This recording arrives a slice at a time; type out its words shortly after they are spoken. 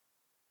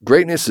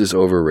Greatness is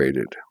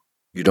overrated.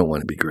 You don't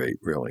want to be great,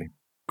 really.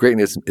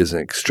 Greatness is an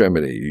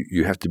extremity.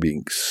 You have to be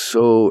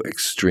so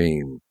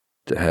extreme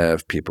to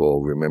have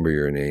people remember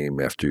your name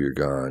after you're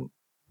gone.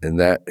 And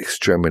that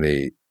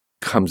extremity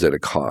comes at a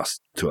cost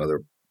to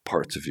other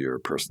parts of your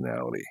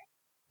personality.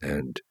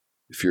 And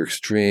if you're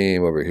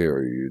extreme over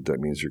here, that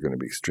means you're going to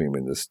be extreme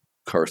in this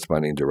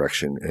corresponding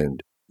direction.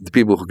 And the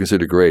people who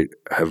consider great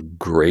have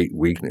great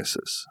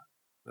weaknesses.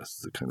 That's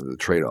the kind of the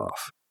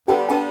trade-off.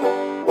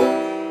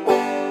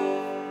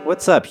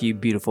 What's up, you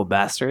beautiful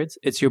bastards?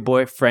 It's your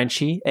boy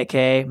Frenchie,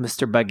 aka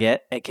Mr. Baguette,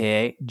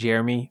 aka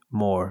Jeremy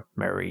Moore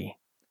Marie.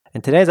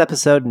 In today's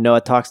episode, Noah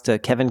talks to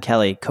Kevin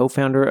Kelly,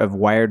 co-founder of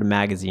Wired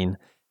Magazine.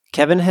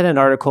 Kevin had an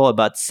article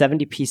about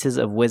 70 pieces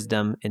of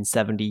wisdom in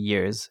 70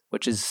 years,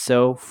 which is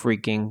so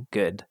freaking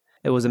good.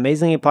 It was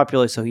amazingly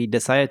popular, so he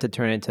decided to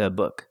turn it into a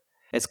book.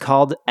 It's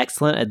called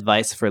Excellent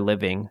Advice for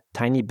Living,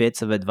 Tiny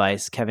Bits of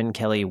Advice Kevin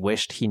Kelly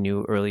wished he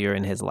knew earlier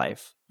in his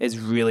life. It's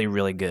really,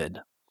 really good.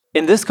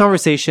 In this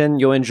conversation,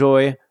 you'll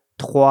enjoy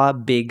 3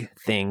 big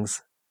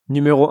things.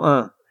 Numéro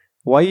 1,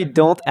 why you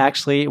don't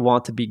actually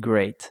want to be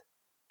great.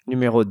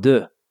 Numéro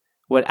 2,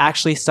 what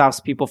actually stops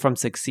people from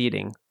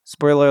succeeding.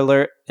 Spoiler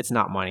alert, it's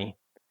not money.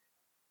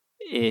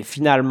 Et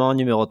finalement,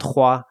 numéro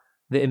 3,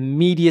 the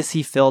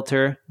immediacy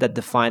filter that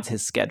defines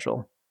his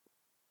schedule.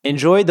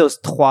 Enjoy those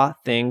 3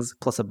 things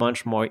plus a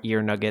bunch more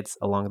ear nuggets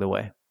along the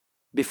way.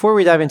 Before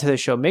we dive into the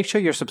show, make sure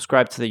you're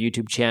subscribed to the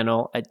YouTube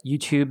channel at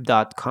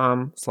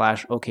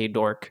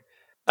youtube.com/okdork.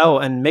 Oh,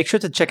 and make sure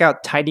to check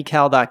out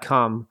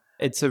tidycal.com.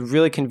 It's a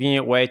really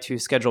convenient way to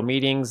schedule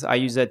meetings. I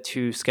use it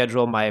to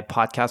schedule my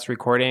podcast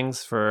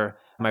recordings for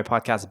my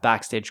podcast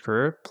Backstage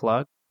Career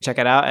plug. Check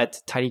it out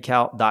at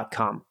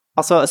tidycal.com.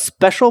 Also, a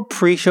special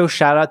pre-show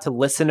shout out to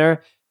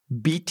listener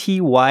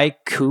BTY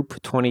Coop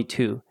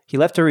 22. He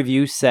left a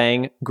review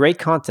saying, "Great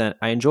content.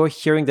 I enjoy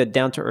hearing the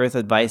down-to-earth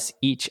advice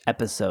each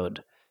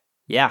episode."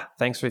 Yeah,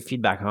 thanks for the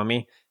feedback,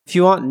 homie. If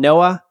you want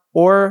Noah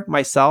or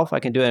myself,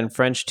 I can do it in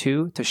French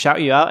too, to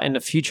shout you out in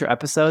a future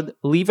episode,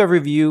 leave a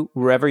review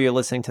wherever you're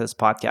listening to this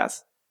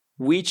podcast.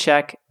 We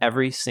check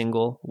every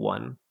single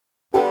one.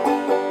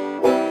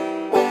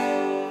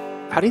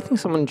 How do you think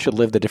someone should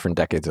live the different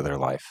decades of their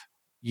life?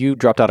 You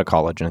dropped out of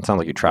college and it sounds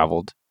like you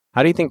traveled.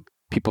 How do you think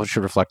people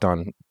should reflect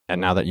on,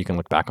 and now that you can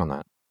look back on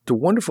that? The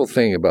wonderful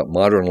thing about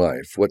modern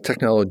life, what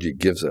technology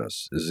gives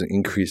us, is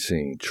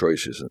increasing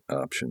choices and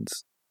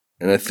options.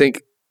 And I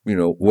think,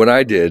 what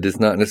I did is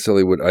not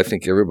necessarily what I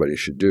think everybody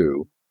should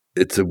do.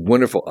 It's a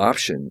wonderful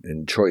option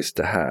and choice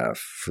to have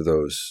for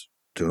those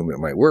to whom it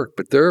might work.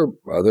 But there are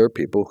other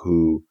people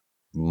who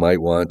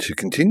might want to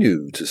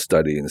continue to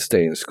study and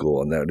stay in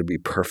school, and that would be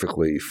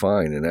perfectly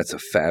fine. And that's a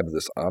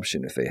fabulous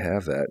option if they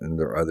have that. And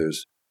there are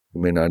others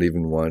who may not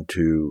even want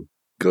to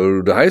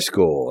go to high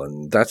school,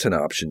 and that's an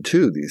option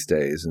too these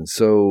days. And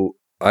so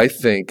I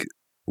think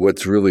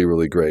what's really,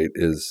 really great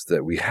is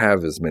that we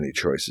have as many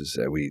choices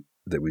that we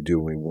do,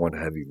 and we want to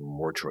have even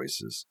more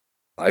choices.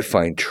 I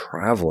find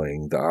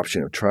the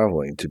option of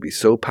traveling, to be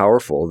so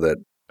powerful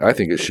that I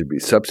think it should be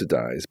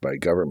subsidized by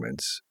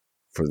governments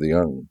for the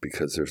young,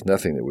 because there's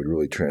nothing that would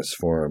really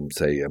transform,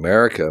 say,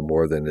 America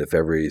more than if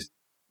every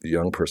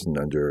young person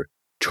under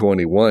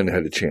 21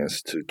 had a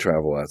chance to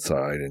travel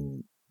outside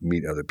and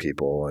meet other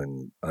people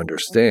and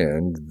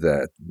understand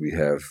that we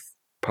have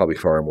probably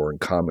far more in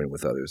common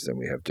with others than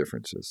we have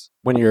differences.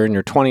 When you're in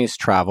your 20s,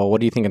 travel.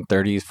 What do you think in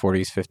 30s,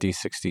 40s, 50s,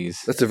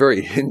 60s? That's a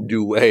very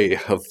Hindu way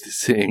of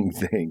seeing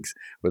things,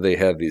 where they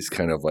have these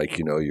kind of like,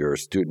 you're a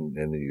student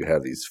and you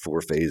have these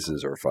 4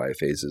 phases or 5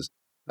 phases.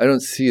 I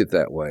don't see it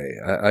that way.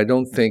 I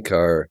don't think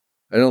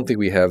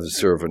we have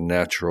sort of a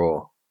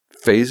natural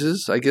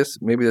phases, I guess.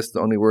 Maybe that's the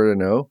only word I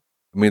know.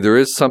 I mean, there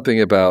is something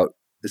about,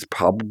 it's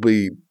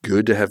probably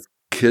good to have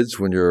kids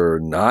when you're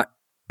not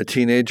a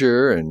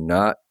teenager and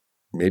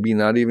maybe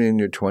not even in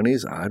your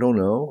 20s. I don't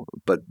know.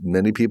 But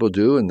many people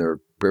do, and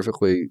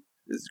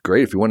it's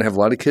great. If you want to have a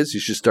lot of kids, you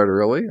should start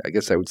early. I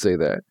guess I would say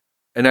that.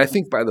 And I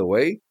think, by the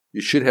way,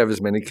 you should have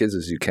as many kids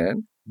as you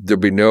can. There'll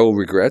be no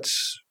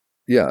regrets.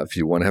 Yeah, if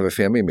you want to have a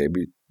family,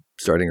 maybe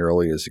starting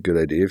early is a good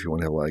idea if you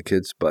want to have a lot of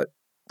kids. But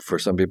for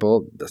some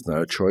people, that's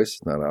not a choice,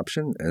 not an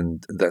option,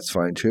 and that's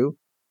fine too.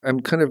 I'm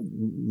kind of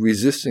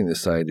resisting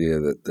this idea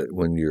that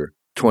when you're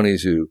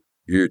 20s,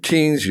 you're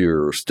teens,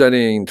 you're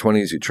studying,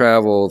 20s, you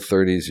travel,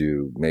 30s,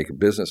 you make a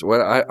business.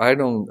 Well, I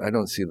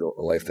don't see the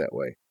life that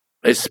way.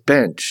 I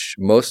spent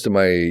most of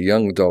my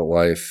young adult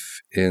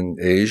life in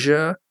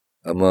Asia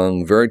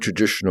among very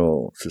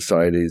traditional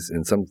societies,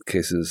 in some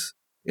cases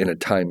in a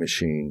time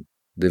machine,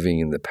 living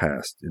in the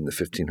past, in the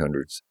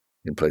 1500s,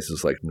 in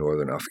places like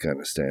northern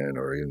Afghanistan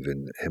or even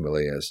the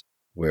Himalayas,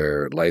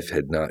 where life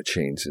had not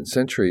changed in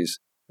centuries.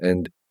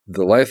 And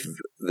the life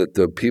that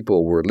the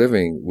people were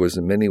living was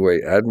in many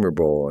ways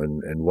admirable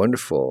and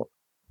wonderful.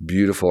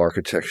 Beautiful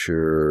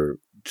architecture,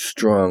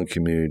 strong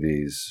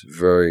communities,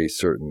 very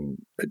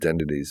certain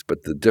identities.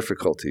 But the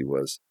difficulty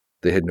was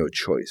they had no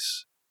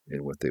choice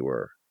in what they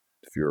were.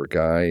 If you're a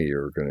guy,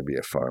 you're going to be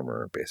a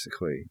farmer,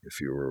 basically. If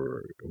you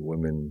were a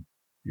woman,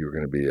 you were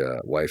going to be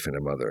a wife and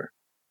a mother.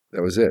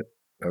 That was it.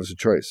 That was a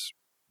choice.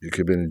 You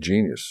could have been a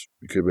genius.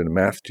 You could have been a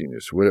math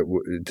genius.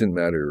 It didn't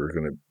matter.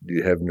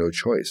 You have no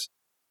choice.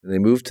 And they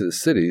moved to the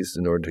cities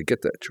in order to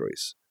get that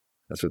choice.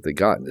 That's what they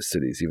got in the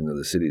cities, even though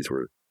the cities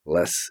were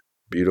less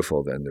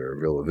beautiful than their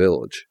real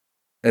village.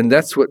 And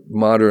that's what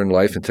modern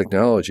life and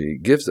technology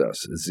gives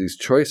us, is these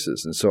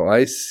choices. And so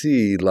I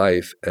see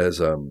life as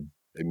a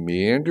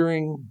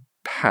meandering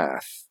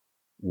path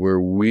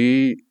where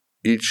we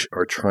each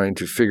are trying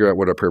to figure out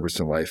what our purpose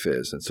in life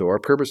is. And so our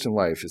purpose in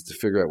life is to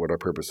figure out what our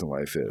purpose in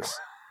life is.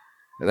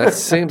 And that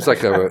seems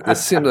like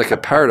a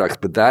paradox,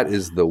 but that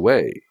is the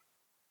way.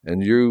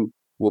 And you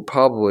will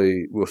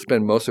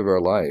spend most of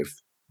our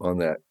life on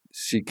that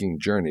seeking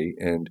journey.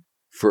 And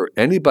for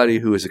anybody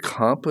who has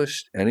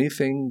accomplished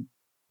anything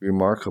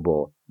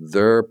remarkable,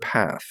 their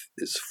path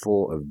is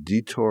full of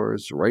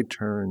detours, right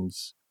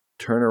turns,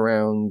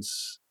 turnarounds,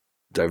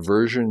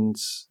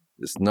 diversions.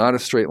 It's not a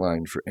straight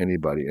line for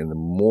anybody. And the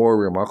more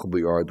remarkable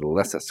you are, the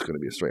less that's going to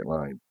be a straight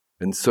line.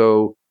 And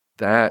so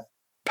that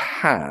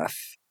path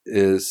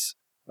is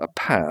a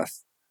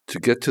path to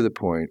get to the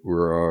point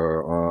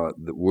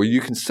where you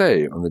can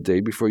say on the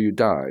day before you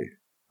die,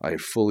 I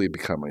have fully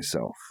become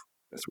myself.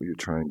 That's what you're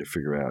trying to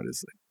figure out,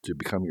 is to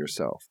become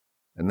yourself.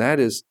 And that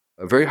is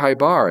a very high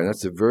bar, and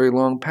that's a very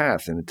long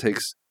path. And it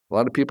takes a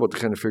lot of people to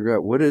kind of figure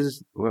out what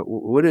is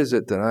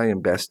it that I am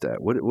best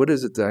at? What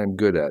is it that I'm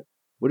good at?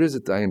 What is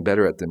it that I am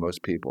better at than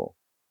most people?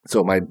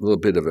 So my little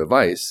bit of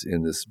advice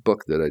in this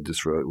book that I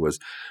just wrote was,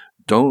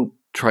 don't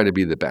try to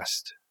be the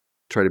best.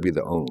 Try to be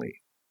the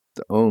only.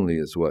 The only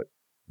is what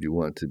you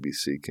want to be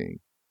seeking,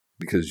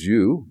 because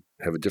you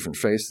have a different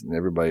face than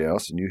everybody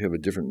else, and you have a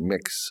different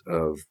mix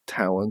of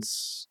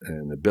talents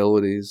and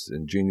abilities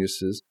and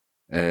geniuses.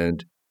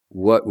 And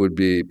what would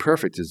be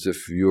perfect is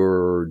if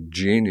your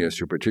genius,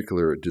 your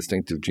particular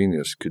distinctive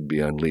genius, could be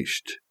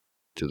unleashed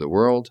to the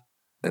world.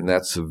 And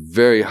that's a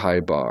very high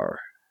bar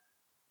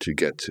to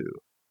get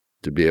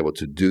to be able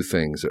to do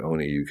things that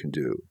only you can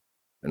do.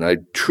 And I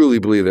truly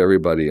believe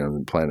everybody on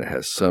the planet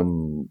has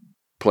some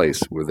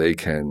place where they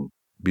can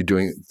be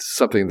doing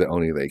something that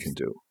only they can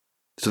do.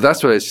 So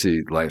that's what I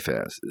see life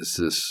as, is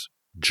this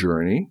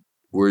journey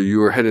where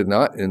you are headed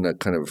not in a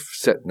kind of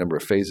set number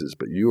of phases,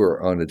 but you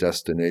are on a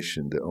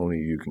destination that only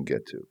you can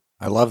get to.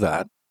 I love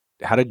that.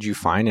 How did you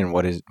find, and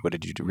what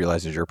did you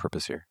realize is your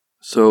purpose here?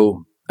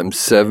 So I'm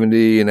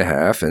 70 and a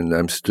half, and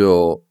I'm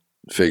still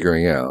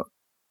figuring out.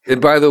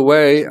 And by the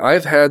way,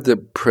 I've had the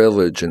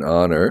privilege and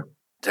honor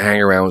to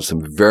hang around with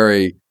some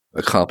very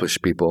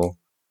accomplished people,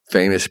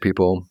 famous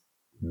people,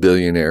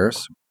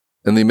 billionaires.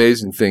 And the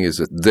amazing thing is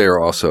that they're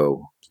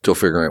also still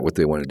figuring out what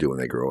they want to do when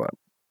they grow up.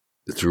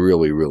 It's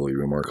really, really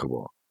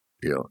remarkable.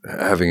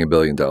 Having $1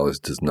 billion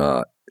does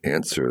not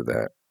answer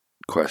that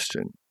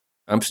question.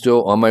 I'm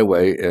still on my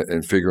way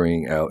and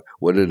figuring out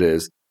what it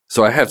is.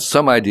 So I have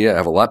some idea. I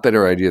have a lot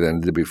better idea than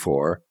I did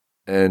before.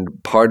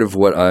 And part of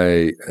what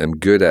I am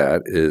good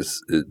at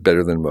is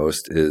better than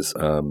most is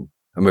I'm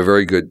a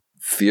very good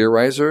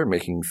theorizer,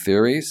 making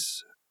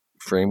theories,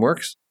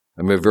 frameworks.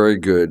 I'm a very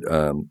good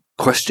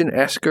question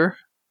asker,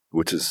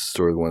 which is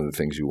sort of one of the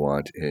things you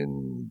want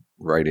in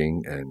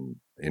writing and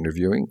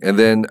interviewing. And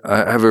then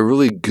I have a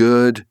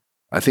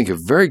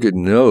very good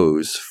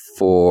nose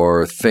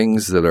for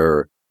things that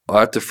are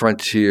at the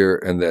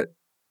frontier and that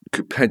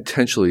could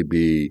potentially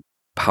be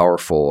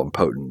powerful and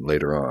potent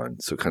later on.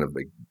 So kind of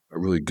like a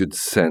really good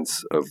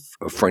sense of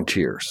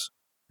frontiers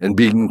and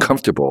being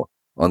comfortable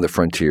on the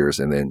frontiers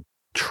and then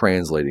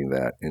translating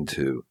that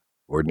into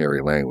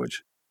ordinary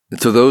language.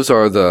 And so those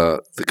are the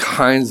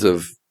kinds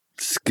of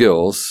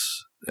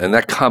skills and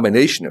that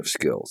combination of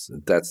skills.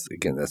 That's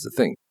the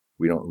thing.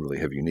 We don't really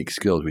have unique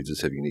skills. We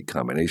just have unique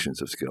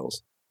combinations of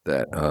skills.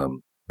 That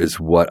is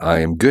what I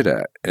am good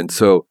at. And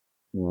so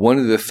one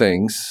of the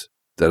things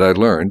that I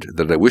learned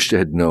that I wished I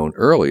had known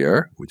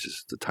earlier, which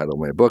is the title of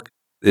my book,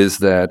 is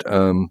that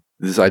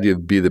this idea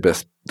of be the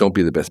best, don't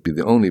be the best, be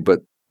the only, but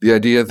the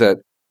idea that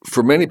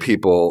for many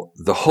people,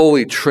 the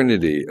holy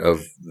trinity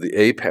of the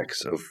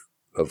apex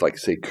of like,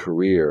 say,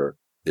 career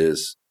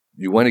is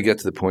you want to get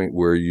to the point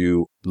where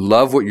you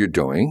love what you're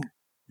doing,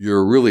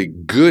 you're really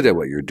good at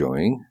what you're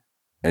doing,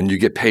 and you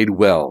get paid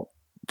well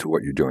to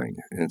what you're doing.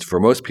 And for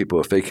most people,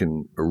 if they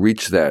can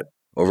reach that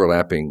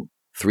overlapping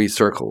 3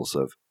 circles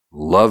of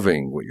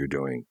loving what you're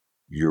doing,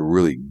 you're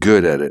really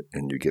good at it,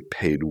 and you get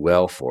paid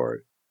well for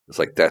it. It's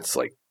like, that's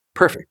like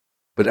perfect.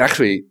 But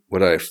actually,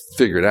 what I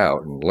figured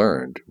out and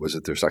learned was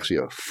that there's actually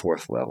a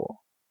 4th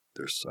level.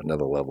 There's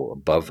another level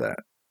above that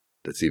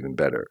that's even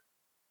better.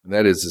 And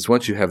that is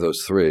once you have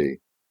those 3,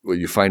 what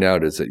you find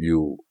out is that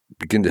you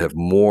begin to have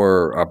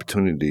more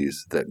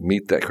opportunities that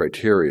meet that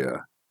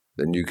criteria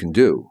than you can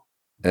do.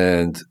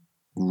 And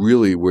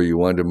really where you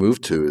want to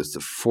move to is the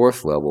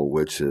 4th level,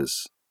 which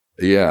is,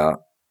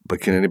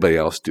 but can anybody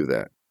else do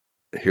that?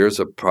 Here's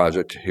a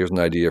project, here's an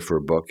idea for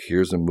a book,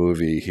 here's a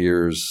movie,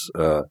 here's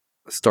a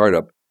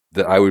startup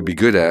that I would be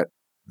good at,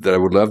 that I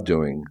would love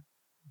doing,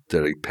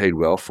 that I paid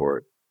well for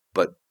it,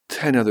 but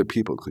 10 other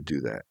people could do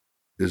that.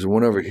 There's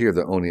one over here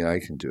that only I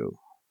can do.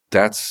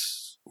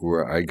 That's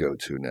where I go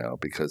to now,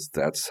 because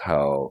that's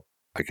how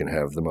I can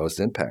have the most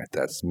impact.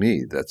 That's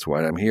me. That's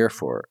what I'm here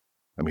for.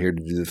 I'm here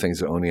to do the things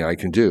that only I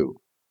can do.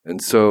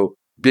 And so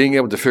being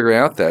able to figure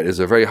out that is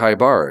a very high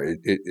bar.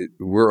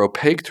 We're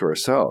opaque to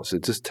ourselves.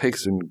 It just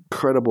takes an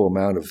incredible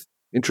amount of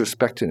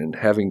introspection and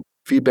having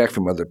feedback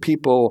from other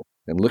people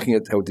and looking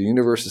at what the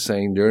universe is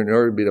saying in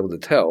order to be able to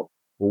tell,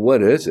 well,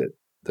 what is it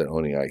that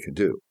only I can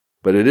do?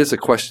 But it is a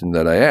question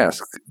that I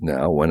ask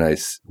now when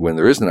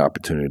there is an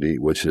opportunity,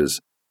 which is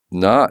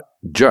not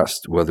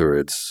just whether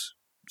it's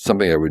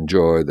something I would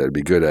enjoy, that I'd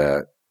be good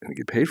at, and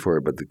get paid for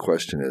it, but the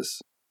question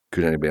is,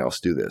 could anybody else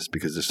do this?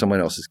 Because if someone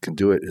else can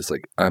do it, it's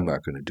like, I'm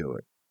not going to do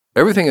it.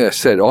 Everything that I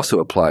said also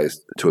applies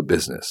to a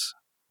business,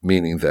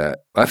 meaning that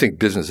I think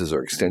businesses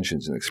are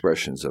extensions and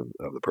expressions of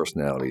the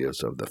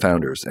personalities of the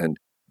founders. And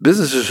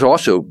businesses should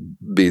also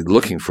be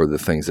looking for the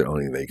things that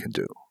only they can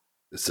do.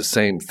 It's the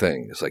same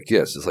thing. It's like,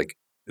 yes, it's like,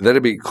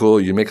 that'd be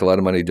cool. You make a lot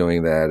of money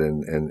doing that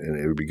and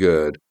it would be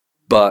good.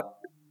 But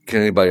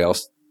can anybody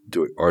else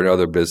do it? Are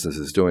other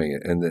businesses doing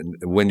it? And then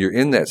when you're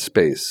in that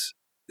space,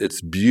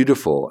 it's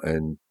beautiful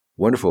and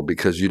wonderful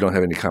because you don't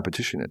have any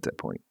competition at that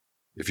point.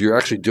 If you're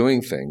actually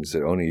doing things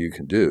that only you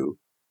can do,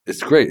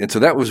 it's great. And so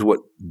that was what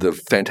the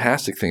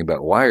fantastic thing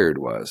about Wired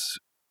was,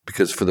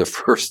 because for the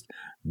first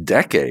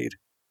decade,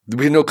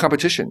 we had no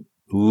competition,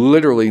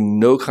 literally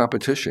no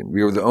competition.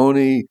 We were the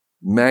only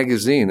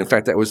magazine. In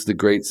fact, that was the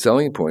great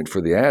selling point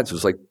for the ads. It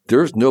was like,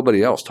 there's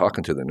nobody else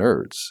talking to the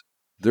nerds.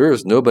 There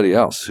is nobody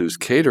else who's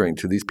catering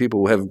to these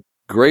people who have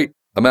great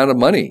amount of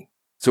money.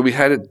 So we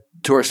had it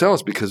to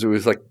ourselves because we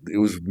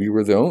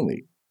were the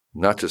only,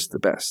 not just the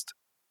best.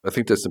 I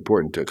think that's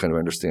important to kind of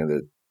understand that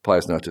it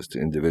applies not just to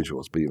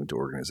individuals, but even to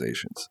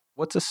organizations.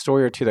 What's a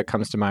story or two that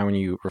comes to mind when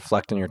you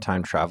reflect on your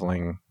time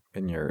traveling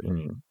in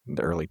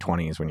the early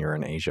 20s when you were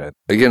in Asia?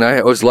 Again,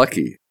 I was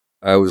lucky.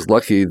 I was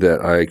lucky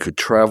that I could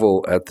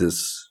travel at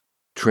this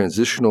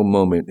transitional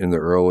moment in the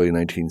early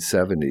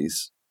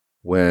 1970s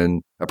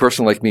when a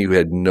person like me who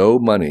had no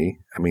money,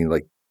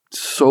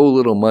 so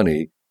little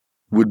money,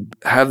 would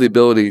have the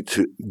ability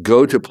to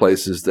go to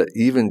places that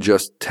even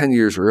just 10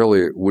 years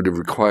earlier would have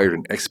required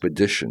an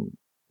expedition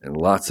and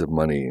lots of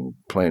money and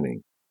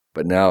planning.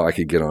 But now I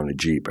could get on a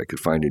Jeep. I could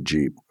find a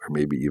Jeep or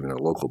maybe even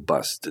a local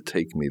bus to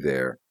take me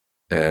there.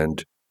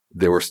 And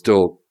there were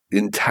still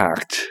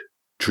intact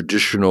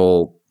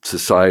traditional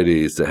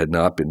societies that had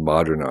not been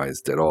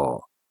modernized at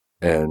all.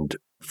 And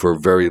for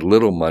very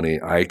little money,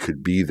 I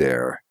could be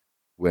there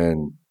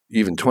when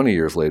even 20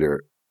 years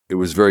later, it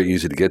was very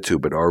easy to get to,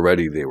 but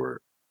already they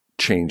were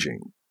changing.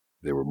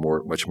 They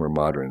were much more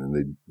modern, and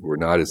they were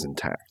not as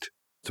intact.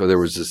 So there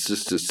was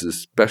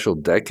this special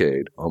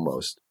decade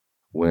almost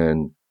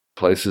when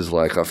places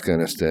like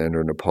Afghanistan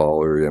or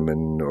Nepal or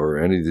Yemen or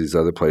any of these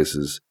other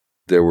places,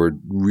 there were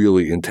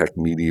really intact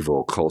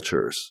medieval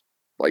cultures.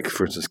 Like,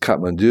 for instance,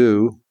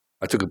 Kathmandu,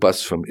 I took a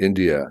bus from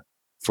India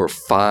for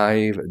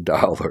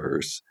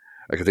 $5.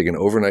 I could take an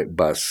overnight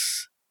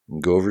bus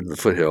and go over to the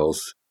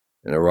foothills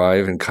and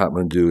arrive in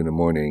Kathmandu in the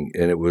morning,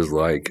 and it was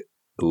like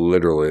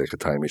literally like a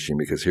time machine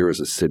because here was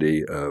a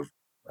city of,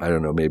 I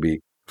don't know,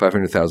 maybe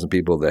 500,000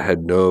 people that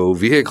had no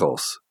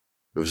vehicles.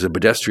 It was a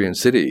pedestrian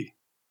city.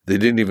 They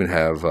didn't even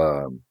have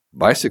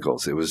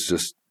bicycles. It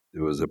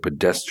was a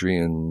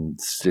pedestrian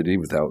city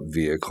without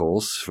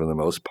vehicles for the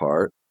most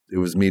part. It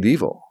was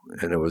medieval,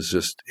 and it was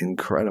just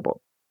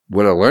incredible.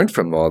 What I learned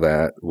from all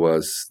that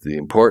was the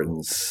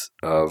importance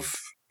of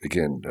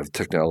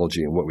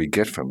technology and what we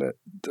get from it,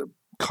 the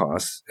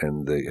costs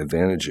and the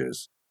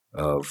advantages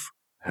of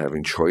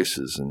having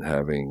choices and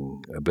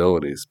having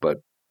abilities. But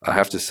I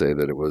have to say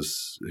that it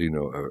was,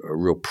 a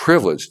real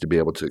privilege to be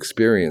able to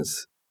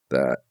experience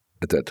that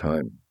at that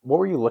time. What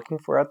were you looking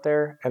for out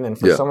there? And then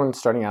for someone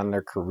starting out in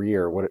their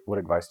career, what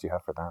advice do you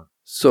have for them?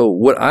 So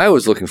what I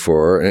was looking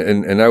for,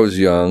 and I was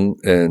young,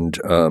 and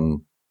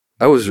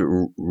I was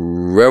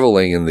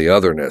reveling in the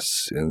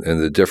otherness and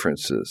the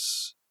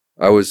differences.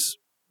 I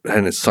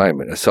had a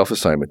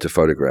self-assignment to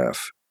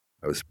photograph.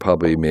 I was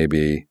probably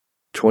maybe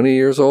 20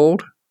 years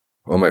old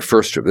on my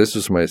first trip. This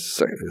was my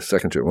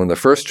second trip. On the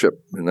first trip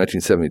in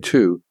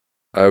 1972,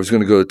 I was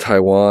going to go to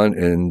Taiwan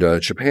and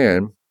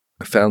Japan.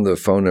 I found the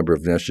phone number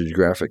of National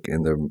Geographic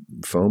in the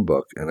phone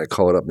book, and I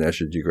called up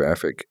National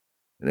Geographic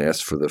and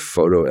asked for the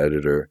photo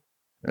editor.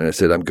 And I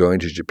said, I'm going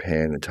to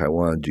Japan and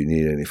Taiwan. Do you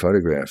need any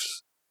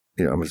photographs?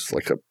 I was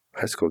like a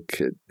high school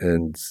kid.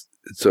 And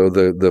so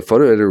the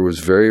photo editor was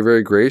very,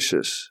 very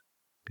gracious.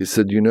 He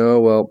said,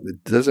 well,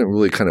 it doesn't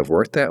really kind of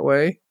work that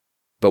way.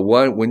 But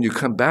when you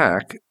come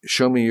back,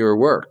 show me your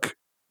work.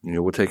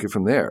 We'll take it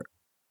from there.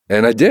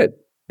 And I did.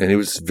 And he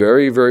was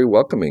very, very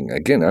welcoming.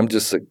 Again, I'm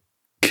just a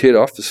kid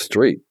off the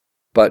street.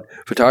 But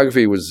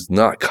photography was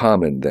not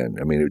common then.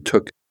 It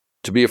took,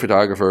 to be a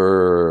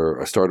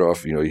photographer, start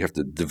off, you have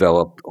to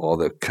develop all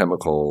the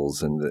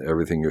chemicals and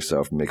everything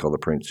yourself and make all the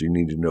prints. You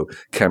need to know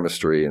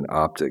chemistry and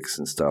optics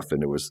and stuff.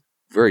 And it was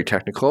very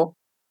technical.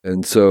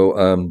 And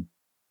so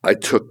I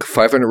took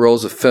 500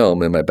 rolls of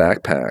film in my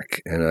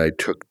backpack, and I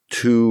took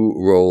 2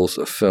 rolls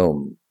of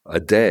film a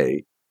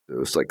day. It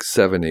was like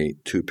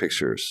 72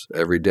 pictures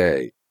every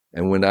day.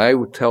 And when I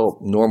would tell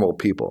normal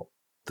people,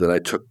 that I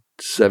took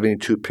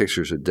 72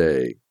 pictures a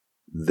day,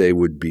 they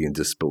would be in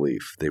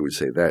disbelief. They would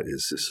say, that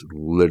is just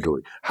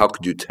literally, how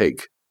could you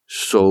take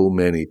so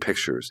many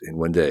pictures in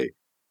one day?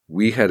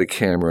 We had a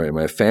camera in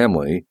my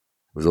family. It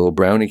was a little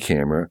Brownie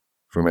camera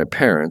for my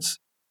parents,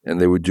 and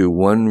they would do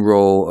one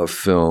roll of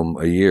film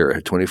a year. It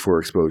had 24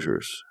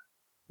 exposures,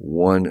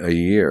 one a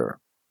year.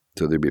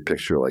 So there'd be a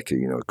picture like,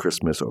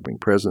 Christmas, opening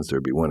presents.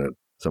 There'd be one at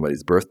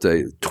somebody's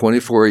birthday,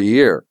 24 a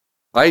year.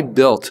 I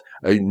built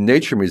a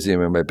nature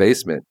museum in my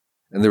basement,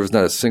 and there was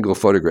not a single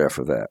photograph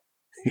of that.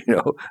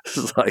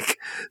 It's like,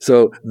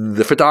 so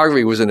the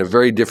photography was in a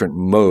very different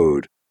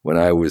mode when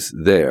I was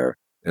there.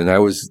 And I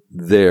was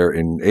there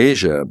in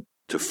Asia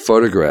to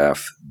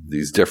photograph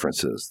these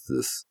differences,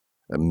 this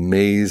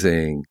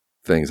amazing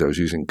things. I was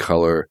using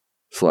color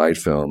slide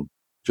film,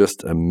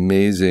 just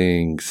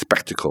amazing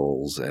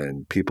spectacles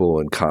and people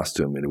in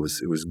costume. And it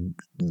was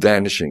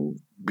vanishing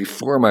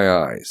before my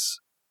eyes.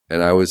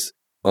 And I was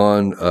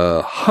on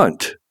a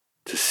hunt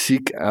to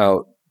seek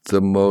out the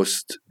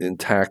most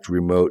intact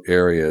remote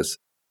areas.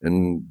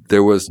 And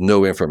there was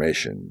no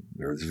information.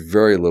 There was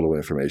very little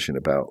information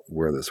about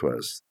where this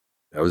was.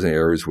 I was in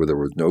areas where there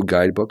was no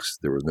guidebooks.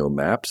 There was no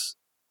maps.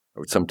 I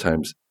would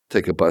sometimes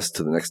take a bus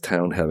to the next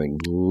town having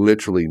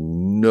literally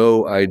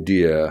no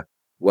idea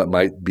what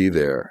might be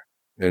there.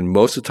 And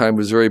most of the time it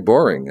was very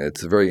boring.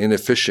 It's a very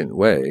inefficient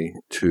way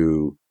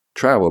to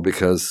travel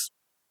because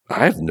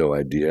I have no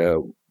idea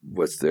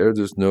what's there.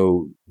 There's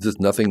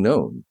nothing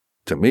known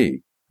to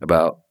me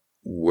about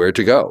where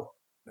to go.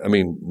 I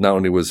mean, not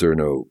only was there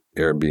no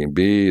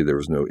Airbnb, there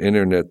was no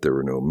internet, there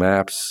were no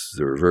maps,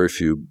 there were very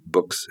few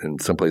books, in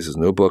some places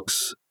no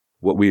books.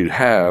 What we'd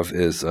have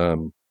is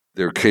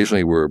there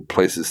occasionally were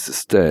places to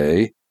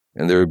stay,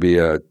 and there would be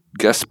a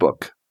guest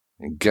book,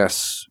 and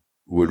guests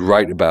would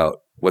write about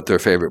what their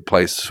favorite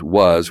place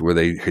was, where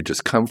they had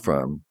just come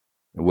from,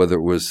 and whether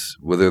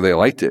they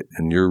liked it.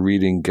 And you're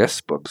reading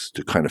guest books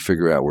to kind of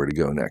figure out where to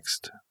go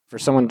next. For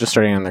someone just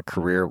starting on their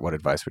career, what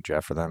advice would you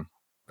have for them?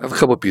 I have a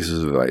couple of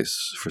pieces of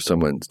advice for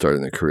someone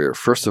starting their career.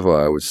 First of all,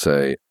 I would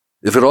say,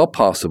 if at all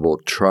possible,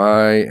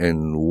 try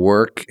and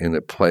work in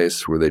a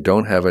place where they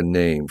don't have a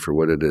name for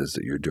what it is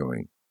that you're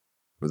doing,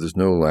 where there's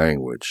no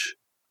language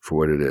for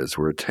what it is,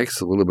 where it takes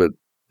a little bit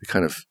to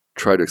kind of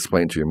try to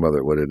explain to your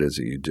mother what it is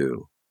that you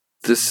do.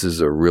 This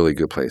is a really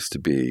good place to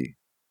be.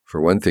 For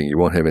one thing, you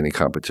won't have any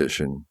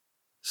competition.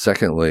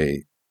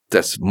 Secondly,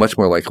 that's much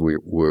more likely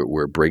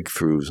where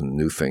breakthroughs and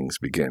new things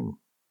begin.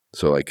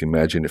 So like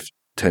imagine if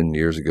 10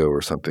 years ago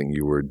or something,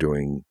 you were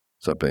doing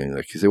something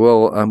like you say,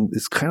 well,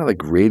 it's kind of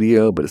like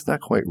radio, but it's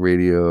not quite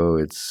radio.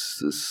 It's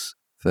this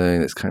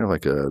thing. It's kind of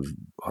like a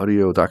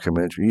audio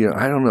documentary.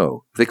 I don't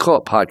know. They call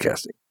it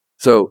podcasting.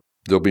 So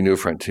there'll be new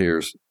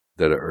frontiers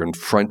that are in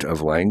front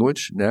of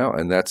language now,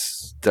 and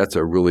that's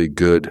a really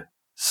good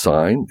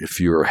sign. If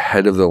you're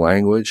ahead of the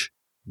language,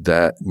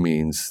 that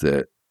means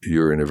that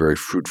you're in a very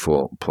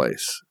fruitful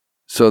place.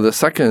 So the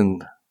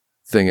second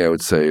thing I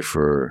would say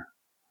for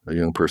a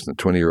young person,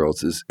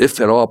 20-year-olds, is if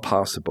at all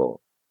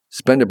possible,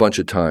 spend a bunch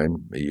of time,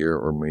 a year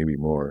or maybe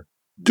more,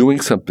 doing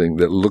something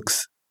that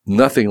looks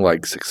nothing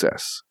like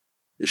success.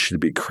 It should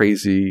be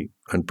crazy,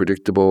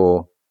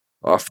 unpredictable,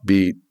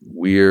 offbeat,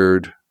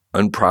 weird,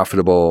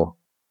 unprofitable,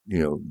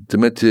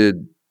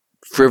 demented,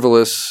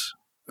 frivolous,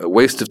 a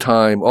waste of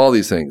time, all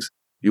these things.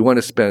 You want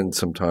to spend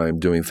some time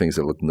doing things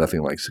that look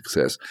nothing like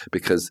success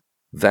because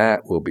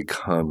that will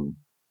become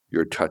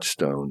your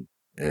touchstone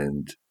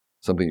and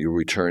something you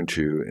return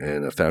to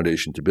and a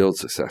foundation to build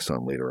success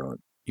on later on.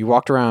 You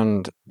walked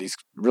around these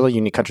really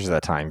unique countries at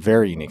that time,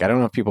 very unique. I don't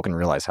know if people can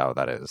realize how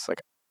that is.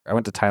 Like, I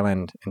went to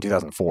Thailand in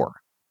 2004,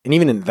 and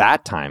even in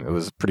that time, it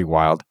was pretty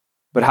wild.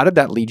 But how did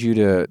that lead you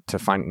to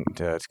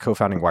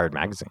co-founding Wired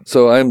Magazine?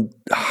 So I'm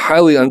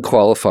highly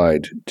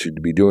unqualified to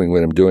be doing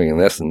what I'm doing, and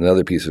that's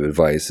another piece of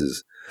advice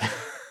is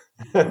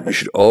you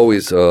should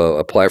always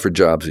apply for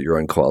jobs that you're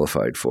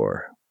unqualified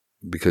for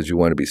because you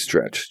want to be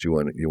stretched. You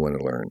want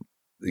to learn.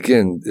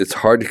 Again, it's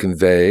hard to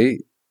convey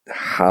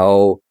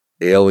how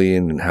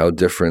alien and how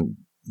different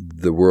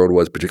the world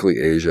was,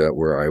 particularly Asia,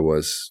 where I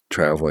was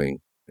traveling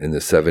in the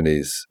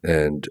 70s.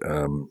 And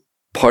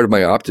part of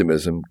my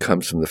optimism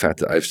comes from the fact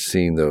that I've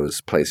seen those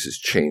places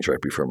change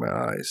right before my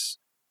eyes.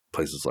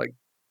 Places like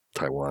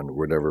Taiwan or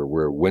whatever,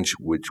 which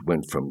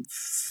went from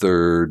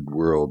third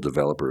world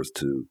developers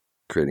to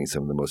creating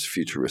some of the most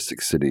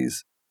futuristic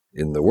cities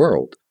in the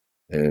world.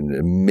 An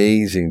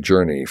amazing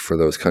journey for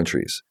those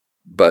countries.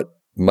 But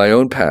my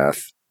own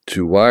path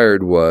to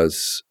Wired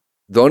was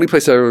the only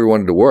place I ever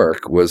wanted to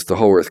work was the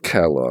Whole Earth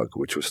Catalog,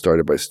 which was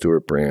started by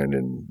Stuart Brand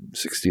in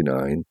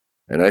 '69.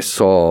 And I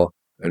saw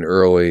an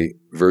early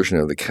version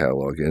of the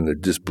catalog, and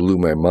it just blew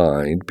my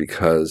mind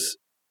because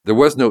there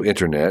was no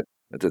internet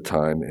at the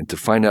time, and to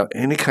find out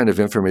any kind of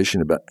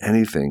information about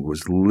anything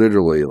was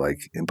literally like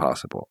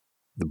impossible.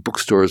 The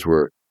bookstores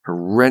were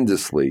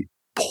horrendously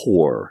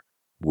poor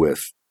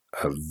with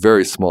a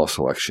very small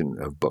selection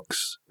of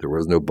books. There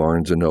was no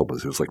Barnes & Noble.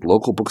 There was like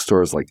local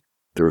bookstores, like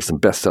there were some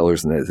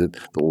bestsellers, and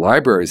the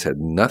libraries had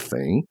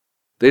nothing.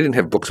 They didn't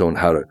have books on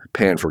how to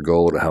pan for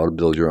gold or how to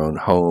build your own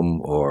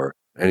home or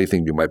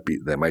anything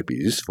that might be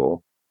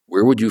useful.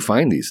 Where would you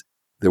find these?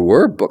 There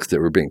were books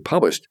that were being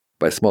published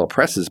by small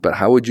presses, but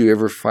how would you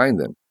ever find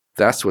them?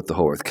 That's what the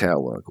Whole Earth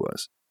Catalog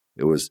was.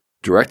 It was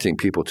directing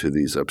people to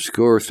these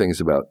obscure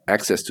things about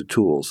access to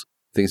tools,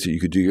 things that you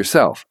could do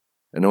yourself.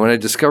 And when I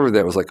discovered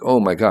that, it was like, oh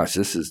my gosh,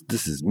 this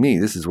is me.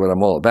 This is what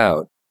I'm all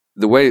about.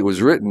 The way it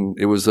was written,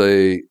 it was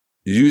a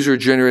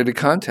user-generated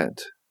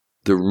content.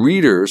 The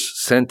readers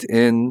sent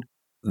in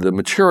the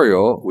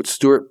material, which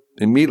Stuart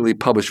immediately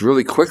published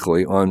really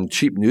quickly on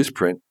cheap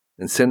newsprint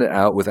and sent it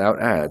out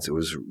without ads. It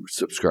was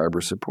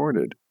subscriber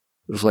supported.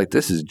 It was like,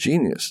 this is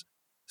genius.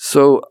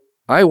 So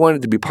I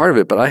wanted to be part of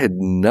it, but I had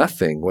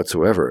nothing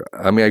whatsoever.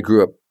 I mean, I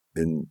grew up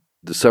in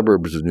the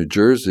suburbs of New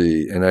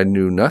Jersey and I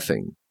knew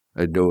nothing.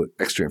 I had no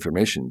extra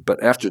information.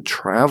 But after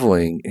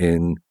traveling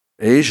in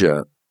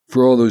Asia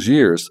for all those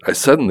years, I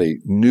suddenly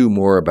knew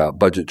more about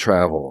budget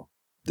travel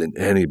than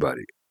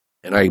anybody.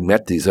 And I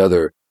met these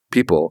other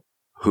people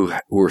who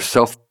were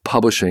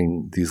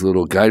self-publishing these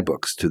little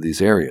guidebooks to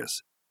these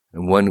areas.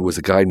 And one was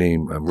a guy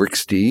named Rick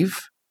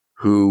Steve,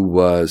 who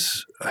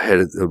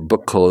had a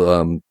book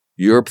called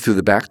Europe Through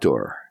the Back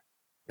Door.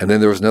 And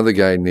then there was another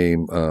guy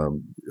named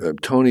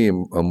Tony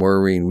and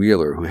Maureen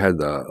Wheeler, who had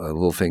a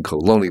little thing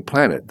called Lonely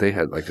Planet. They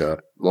had like a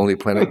Lonely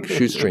Planet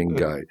shoestring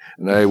guide.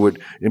 And I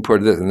would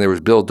import this. And there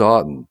was Bill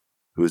Doughton,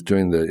 who was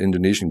doing the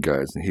Indonesian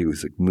guides, and he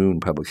was like Moon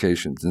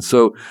Publications. And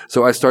so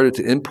I started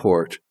to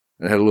import,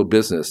 and I had a little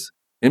business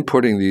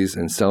importing these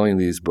and selling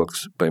these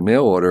books by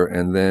mail order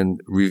and then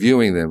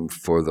reviewing them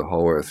for the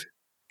Whole Earth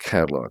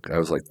Catalog. I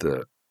was like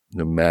the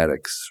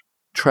nomadics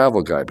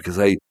travel guy because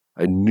I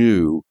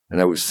knew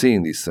and I was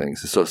seeing these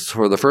things. So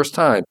for the first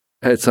time,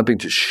 I had something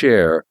to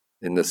share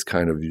in this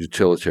kind of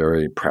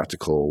utilitarian,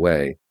 practical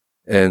way.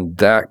 And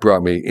that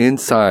brought me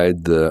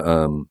inside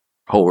the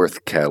Whole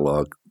Earth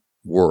Catalog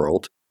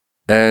world.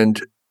 And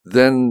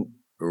then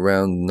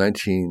around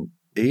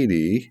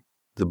 1980,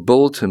 the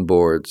bulletin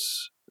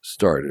boards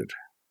started.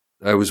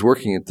 I was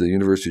working at the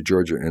University of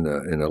Georgia in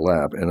a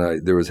lab, and I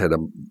had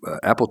a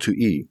Apple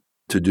IIe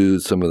to do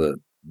some of the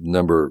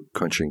number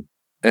crunching,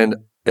 and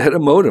it had a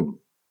modem.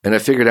 And I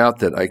figured out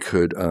that I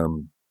could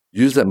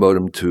use that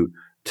modem to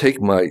take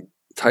my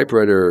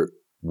typewriter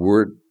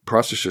word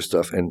processor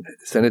stuff and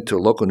send it to a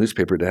local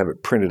newspaper to have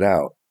it printed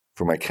out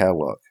for my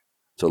catalog,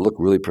 so it looked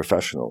really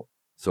professional.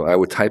 So I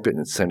would type it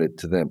and send it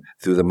to them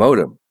through the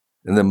modem.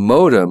 And the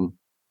modem,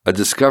 I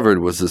discovered,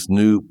 was this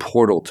new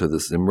portal to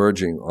this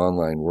emerging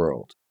online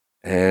world.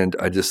 And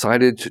I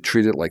decided to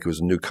treat it like it was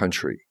a new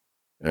country.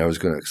 And I was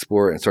going to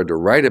explore it and started to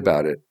write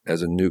about it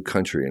as a new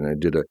country. And I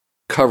did a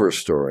cover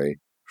story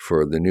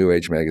for the New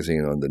Age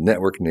magazine on the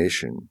Network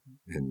Nation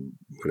in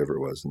whatever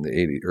it was, in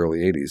the early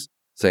 80s,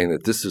 saying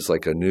that this is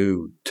like a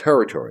new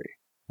territory,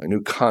 a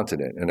new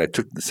continent. And I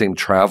took the same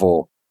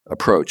travel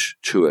approach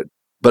to it.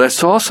 But I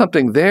saw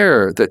something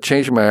there that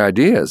changed my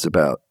ideas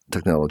about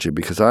technology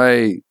because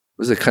I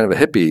was a kind of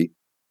a hippie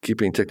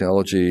keeping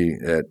technology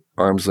at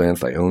arm's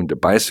length. I owned a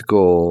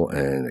bicycle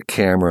and a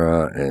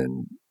camera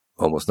and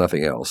almost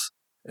nothing else.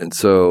 And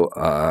so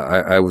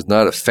I was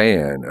not a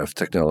fan of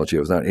technology.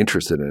 I was not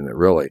interested in it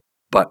really.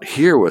 But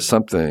here was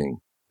something,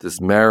 this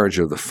marriage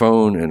of the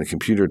phone and the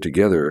computer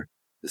together,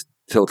 this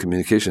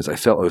telecommunications, I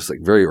felt it was like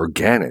very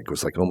organic. It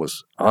was like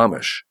almost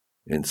Amish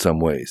in some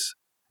ways.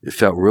 It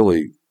felt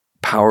really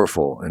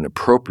powerful and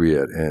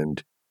appropriate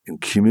and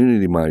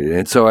community-minded.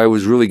 And so I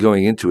was really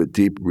going into it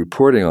deep,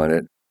 reporting on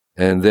it.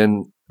 And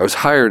then I was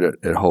hired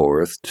at Whole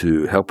Earth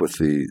to help with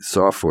the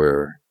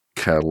software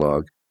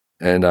catalog.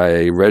 And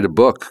I read a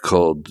book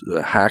called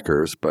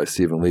Hackers by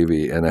Stephen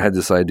Levy. And I had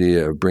this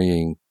idea of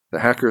bringing the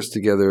hackers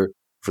together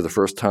for the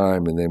first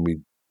time. And then we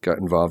got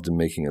involved in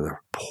making a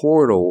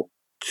portal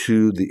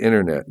to the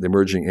internet, the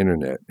emerging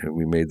internet. And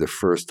we made the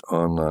first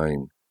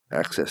online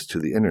access to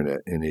the internet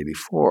in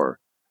 1984.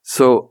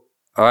 So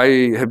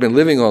I have been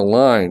living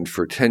online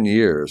for 10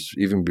 years,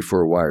 even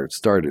before Wired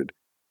started.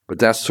 But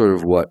that's sort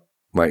of what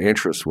my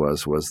interest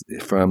was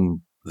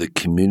from the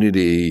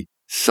community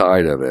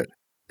side of it.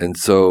 And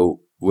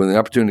so when the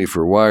opportunity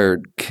for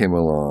Wired came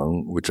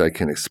along, which I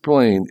can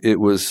explain, it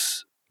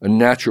was a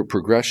natural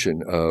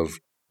progression of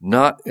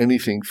not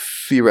anything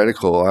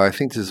theoretical. I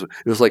think it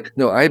was like,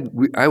 no,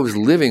 I was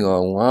living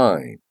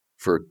online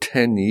for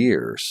 10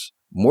 years,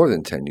 more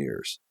than 10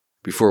 years,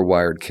 before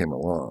Wired came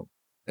along.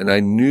 And I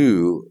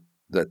knew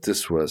that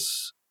this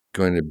was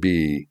going to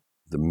be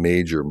the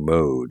major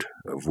mode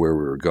of where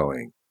we were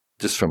going,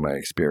 just from my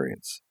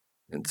experience.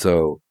 And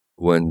so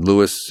when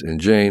Louis and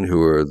Jane,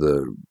 who are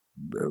the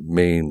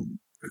main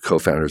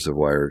co-founders of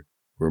Wired,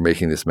 were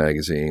making this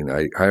magazine,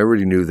 I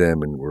already knew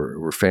them and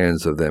were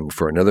fans of them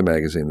for another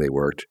magazine they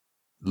worked.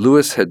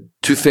 Louis had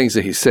two things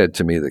that he said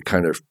to me that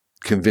kind of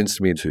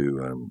convinced me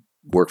to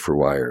work for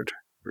Wired,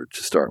 or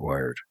to start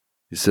Wired.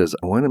 He says,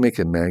 I want to make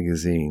a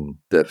magazine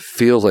that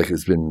feels like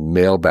it's been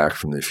mailed back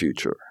from the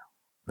future.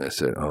 And I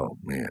said, oh,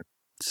 man,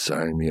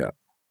 sign me up.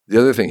 The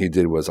other thing he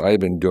did was I had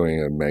been doing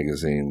a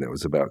magazine that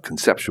was about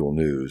conceptual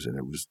news, and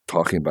it was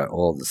talking about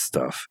all this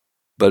stuff.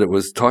 But it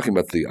was talking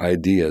about the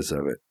ideas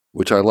of it,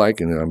 which I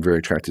like and I'm very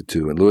attracted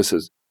to. And Lewis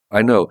says,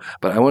 I know,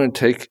 but I want to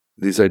take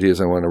these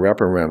ideas, I want to wrap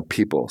them around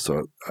people.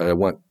 So I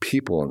want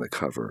people on the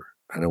cover.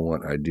 I don't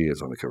want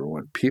ideas on the cover. I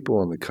want people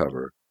on the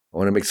cover. I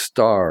want to make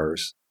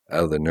stars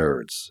out of the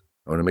nerds.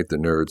 I want to make the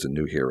nerds the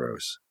new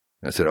heroes.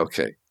 And I said,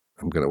 okay,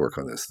 I'm going to work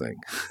on this thing.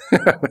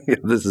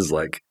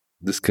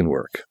 This can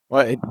work.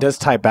 Well, it does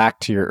tie back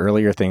to your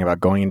earlier thing about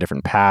going in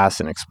different paths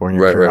and exploring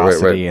your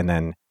curiosity. Right. And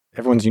then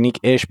everyone's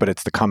unique-ish, but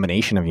it's the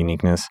combination of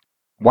uniqueness.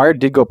 Wired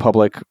did go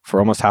public for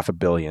almost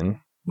 $500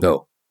 million.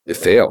 No, it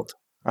failed.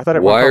 I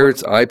thought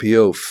Wired's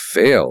IPO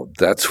failed.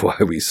 That's why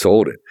we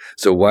sold it.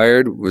 So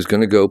Wired was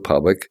going to go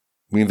public.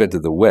 We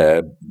invented the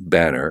web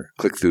banner,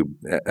 click-through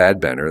ad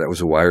banner. That was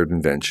a Wired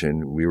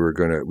invention.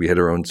 We had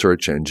our own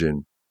search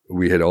engine.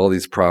 We had all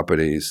these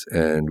properties,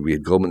 and we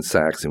had Goldman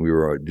Sachs, and we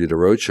did a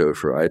roadshow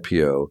for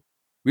IPO.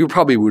 We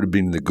probably would have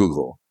been the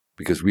Google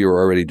because we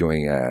were already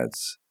doing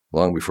ads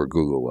long before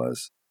Google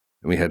was,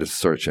 and we had a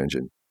search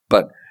engine.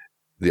 But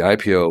the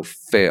IPO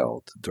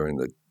failed during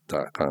the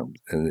 .com,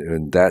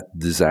 and that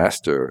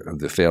disaster of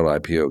the failed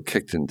IPO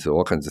kicked into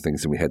all kinds of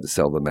things, and we had to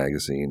sell the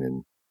magazine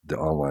and the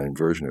online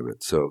version of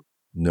it. So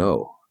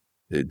no,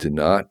 it did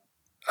not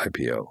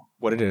IPO.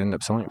 What did it end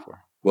up selling for?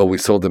 Well, we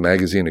sold the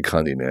magazine to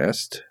Condé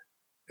Nast,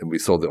 and we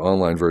sold the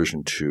online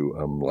version to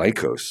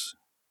Lycos,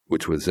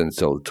 which was then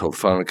sold to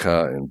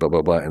Telefonica and blah,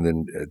 blah, blah. And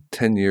then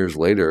 10 years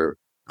later,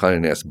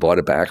 Condé Nast bought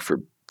it back for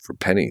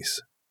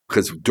pennies.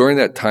 Because during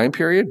that time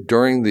period,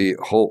 during the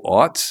whole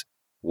aughts,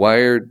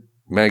 Wired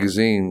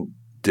magazine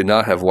did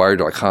not have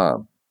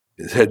Wired.com.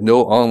 It had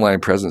no online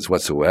presence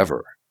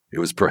whatsoever. It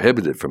was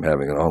prohibited from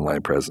having an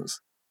online presence.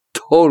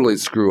 Totally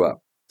screw up.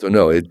 So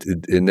no, it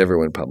never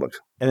went public.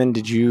 And then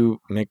did you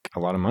make a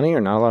lot of money or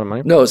not a lot of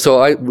money? No,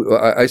 so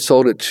I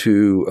sold it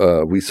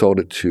to, we sold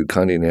it to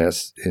Condé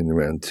Nast in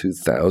around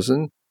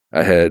 2000.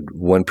 I had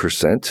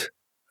 1%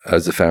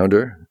 as a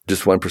founder,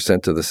 just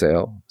 1% of the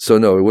sale. So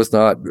no, it was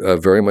not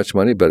very much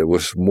money, but it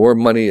was more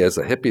money as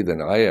a hippie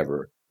than I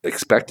ever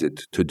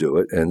expected to do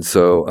it. And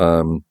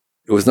so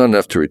it was not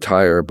enough to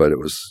retire, but it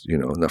was,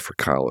 enough for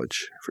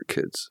college for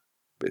kids,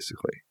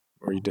 basically.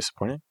 Were you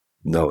disappointed?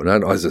 No,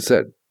 not as I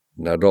said,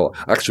 not at all.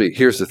 Actually,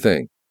 here's the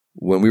thing.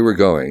 When we were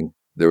going,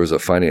 there was a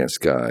finance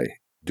guy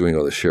doing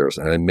all the shares,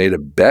 and I made a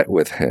bet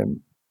with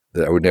him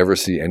that I would never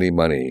see any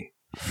money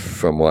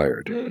from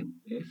Wired.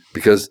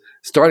 Because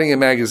starting a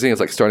magazine is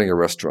like starting a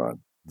restaurant.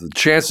 The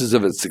chances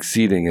of it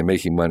succeeding and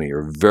making money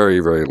are very,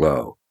 very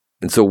low.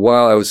 And so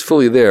while I was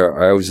fully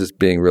there, I was just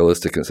being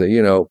realistic and say,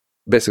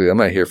 basically, I'm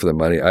not here for the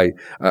money.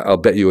 I'll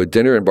bet you a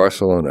dinner in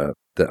Barcelona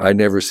that I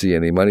never see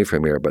any money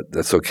from here, but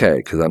that's okay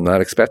because I'm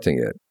not expecting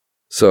it.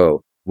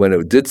 So when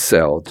it did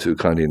sell to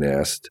Condé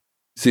Nast,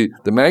 see,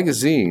 the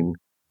magazine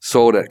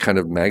sold at kind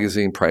of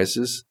magazine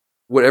prices.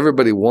 What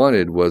everybody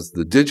wanted was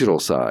the digital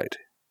side.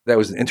 That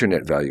was an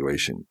internet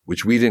valuation,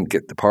 which we didn't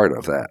get the part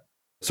of that.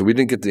 So we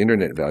didn't get the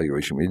internet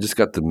valuation. We just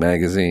got the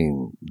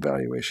magazine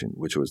valuation,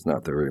 which was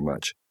not very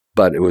much.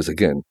 But it was,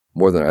 again,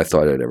 more than I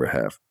thought I'd ever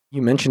have.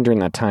 You mentioned during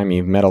that time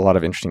you've met a lot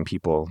of interesting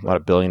people, a lot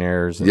of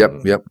billionaires and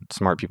yep.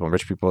 smart people and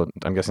rich people.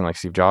 I'm guessing like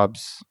Steve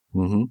Jobs.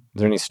 Mm-hmm. Is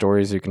there any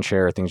stories you can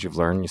share or things you've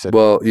learned? You said,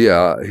 well,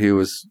 yeah, he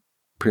was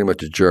pretty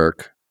much a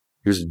jerk.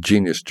 He was a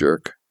genius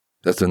jerk.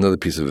 That's another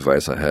piece of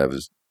advice I have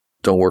is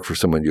don't work for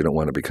someone you don't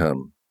want to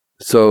become.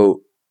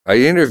 So I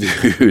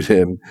interviewed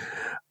him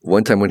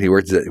one time when he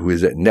was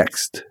at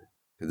Next.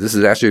 This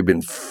has actually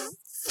been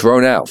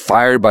thrown out,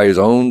 fired by his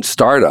own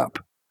startup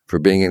for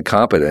being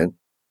incompetent.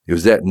 He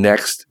was at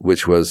Next,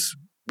 which was,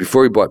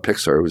 before he bought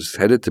Pixar, it was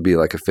headed to be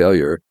like a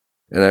failure.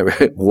 And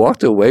I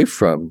walked away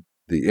from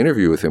the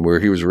interview with him where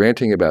he was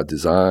ranting about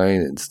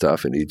design and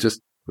stuff, and he just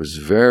was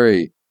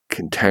very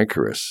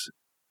cantankerous.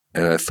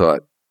 And I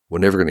thought, we're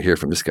never going to hear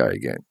from this guy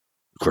again.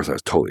 Of course, I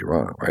was totally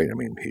wrong, right? I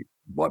mean, he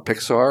bought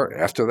Pixar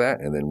after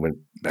that and then went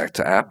back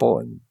to Apple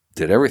and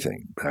did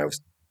everything. I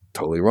was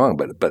totally wrong.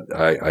 But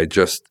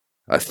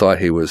I thought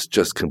he was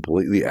just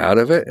completely out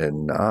of it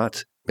and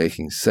not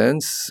making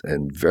sense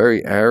and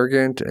very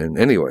arrogant. And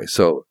anyway,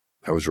 so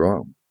I was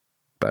wrong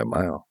by a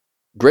mile.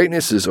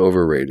 Greatness is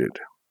overrated.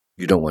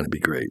 You don't want to be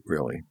great,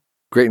 really.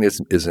 Greatness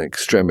is an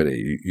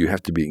extremity. You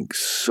have to be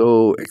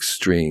so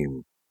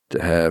extreme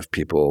to have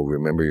people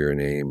remember your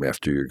name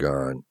after you're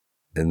gone.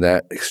 And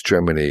that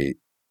extremity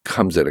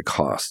comes at a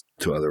cost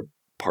to other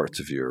parts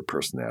of your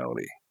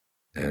personality.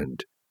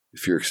 And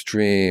if you're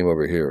extreme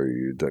over here,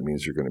 that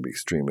means you're going to be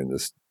extreme in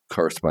this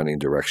corresponding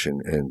direction.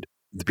 And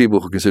the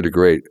people who consider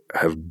great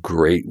have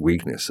great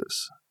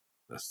weaknesses.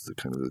 That's the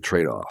kind of the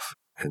trade-off.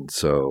 And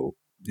so,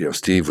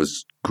 Steve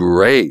was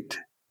great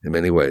in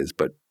many ways,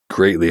 but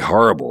greatly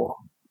horrible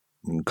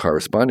in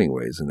corresponding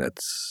ways. And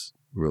that's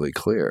really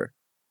clear.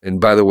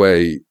 And by the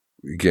way,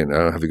 again, I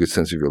don't have a good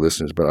sense of your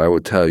listeners, but I will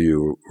tell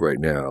you right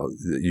now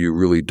that you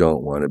really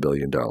don't want $1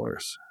 billion.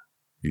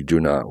 You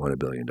do not want $1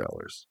 billion.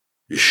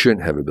 You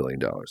shouldn't have $1 billion.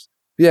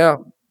 Yeah,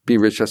 be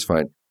rich, that's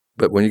fine.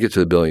 But when you get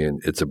to $1 billion,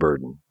 it's a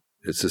burden.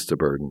 It's just a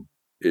burden.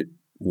 It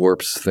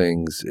warps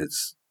things.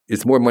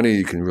 It's more money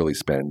you can really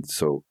spend,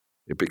 so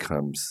it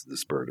becomes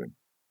this burden.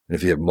 And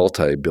if you have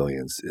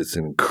multi-billions, it's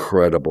an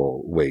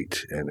incredible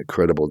weight and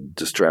incredible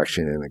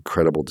distraction and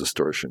incredible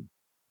distortion.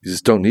 You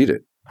just don't need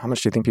it. How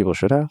much do you think people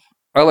should have?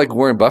 I like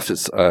Warren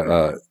Buffett's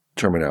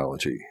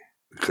terminology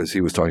because he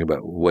was talking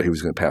about what he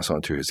was going to pass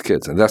on to his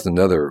kids. And that's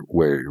another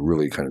way it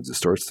really kind of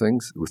distorts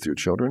things with your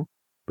children.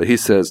 But he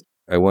says,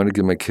 I want to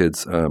give my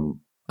kids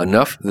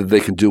enough that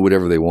they can do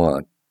whatever they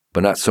want,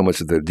 but not so much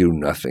that they do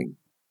nothing.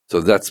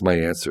 So that's my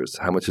answers.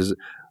 How much is it?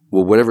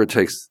 Well, whatever it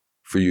takes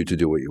for you to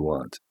do what you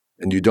want.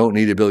 And you don't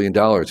need $1 billion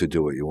to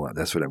do what you want.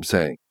 That's what I'm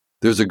saying.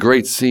 There's a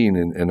great scene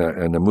in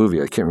a movie,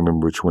 I can't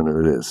remember which one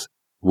it is,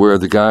 where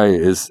the guy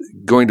is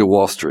going to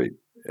Wall Street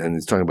and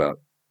he's talking about,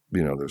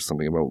 there's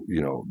something about,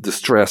 the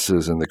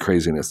stresses and the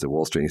craziness at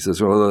Wall Street. He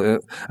says, well,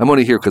 I'm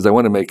only here because I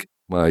want to make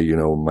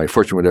my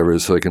fortune, whatever it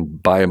is, so I can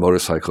buy a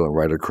motorcycle and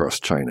ride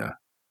across China.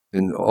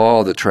 And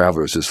all the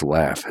travelers just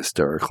laugh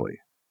hysterically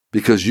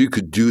because you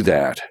could do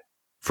that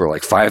for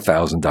like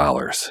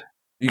 $5,000.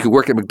 You could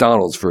work at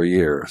McDonald's for a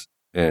year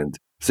and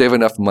save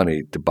enough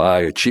money to buy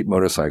a cheap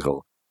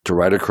motorcycle to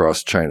ride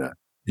across China.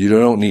 You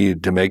don't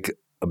need to make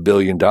 $1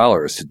 billion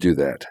to do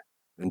that.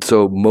 And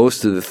so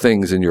most of the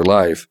things in your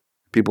life,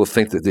 people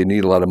think that they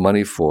need a lot of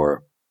money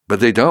for,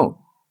 but they don't.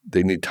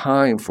 They need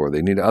time for,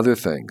 they need other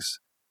things.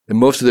 And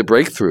most of the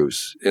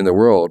breakthroughs in the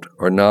world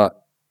are not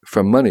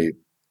from money.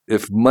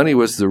 If money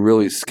was the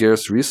really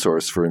scarce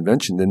resource for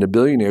invention, then the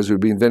billionaires would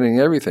be inventing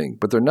everything,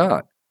 but they're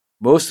not.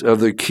 Most of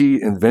the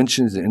key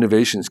inventions and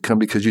innovations come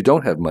because you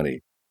don't have money.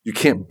 You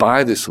can't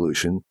buy the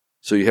solution,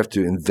 so you have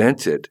to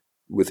invent it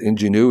with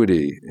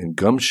ingenuity and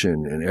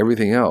gumption and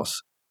everything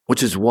else,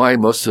 which is why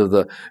most of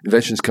the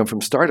inventions come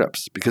from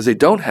startups, because they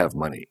don't have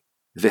money.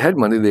 If they had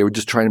money, they would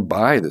just try and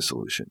buy the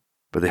solution,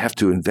 but they have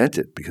to invent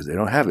it because they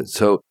don't have it.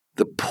 So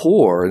the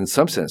poor, in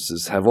some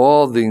senses, have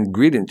all the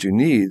ingredients you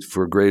need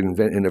for great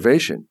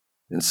innovation.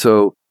 And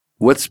so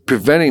what's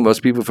preventing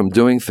most people from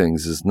doing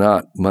things is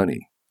not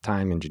money.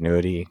 Time,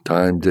 ingenuity.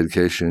 Time,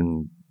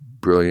 dedication,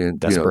 brilliant.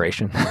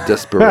 Desperation.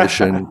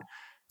 Desperation,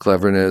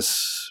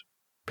 cleverness,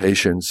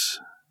 patience,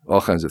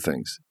 all kinds of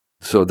things.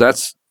 So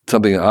that's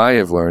something I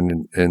have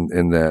learned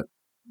in that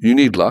you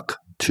need luck,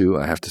 too,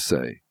 I have to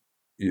say.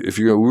 If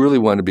you really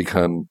want to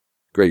become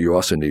great, you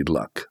also need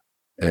luck.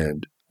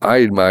 And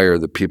I admire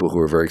the people who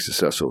are very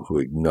successful, who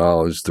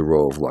acknowledge the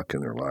role of luck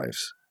in their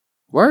lives.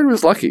 Wired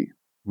was lucky.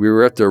 We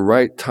were at the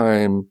right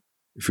time.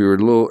 If we were a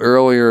little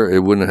earlier,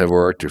 it wouldn't have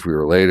worked. If we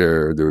were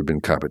later, there would have been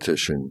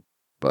competition.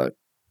 But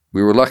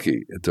we were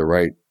lucky at the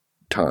right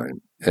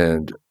time.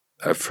 And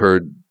I've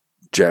heard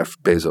Jeff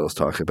Bezos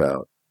talk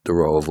about the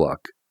role of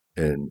luck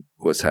and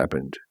what's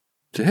happened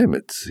to him.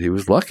 He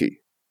was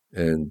lucky.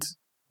 And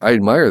I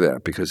admire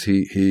that because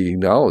he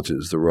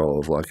acknowledges the role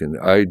of luck. And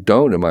I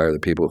don't admire the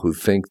people who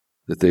think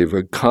that they've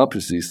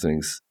accomplished these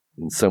things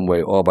in some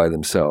way all by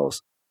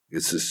themselves.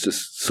 It's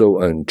just so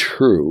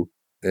untrue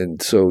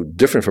and so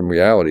different from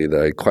reality that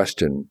I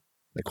question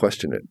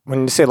it.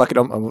 When you say luck,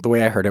 the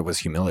way I heard it was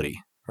humility,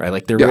 right?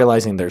 Like they're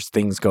realizing there's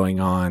things going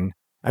on.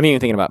 I'm even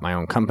thinking about my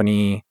own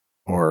company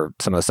or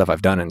some of the stuff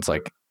I've done. And it's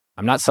like,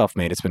 I'm not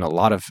self-made. It's been a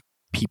lot of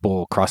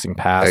people crossing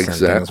paths and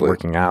things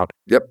working out.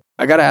 Yep.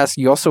 I got to ask,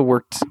 you also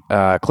worked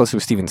closely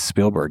with Steven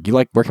Spielberg. You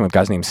like working with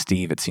guys named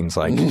Steve, it seems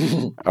like,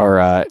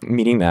 or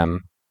meeting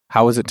them.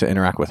 How was it to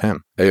interact with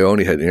him? I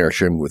only had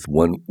interaction with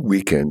one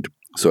weekend,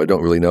 so I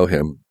don't really know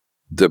him.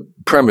 The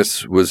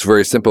premise was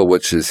very simple,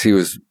 which is he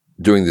was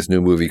doing this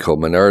new movie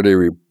called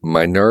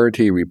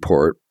Minority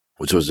Report,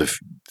 which was a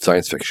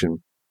science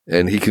fiction.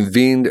 And he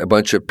convened a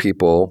bunch of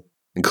people,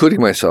 including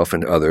myself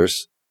and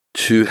others,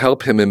 to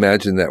help him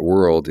imagine that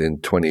world in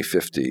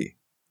 2050.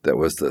 That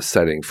was the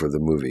setting for the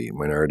movie,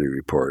 Minority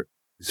Report.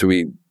 So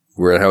we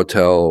were at a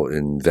hotel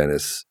in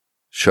Venice,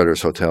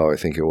 Shutters Hotel, I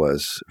think it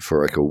was,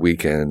 for like a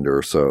weekend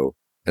or so.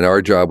 And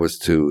our job was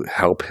to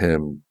help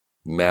him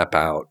map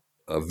out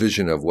a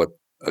vision of what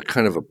a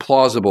kind of a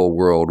plausible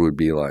world would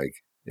be like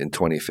in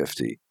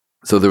 2050.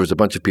 So there was a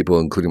bunch of people,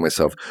 including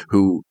myself,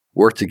 who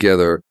worked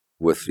together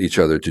with each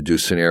other to do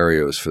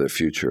scenarios for the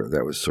future.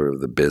 That was sort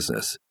of the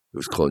business. It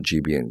was called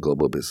GBN,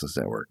 Global Business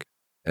Network.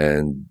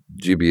 And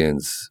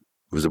GBN's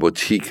was a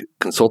boutique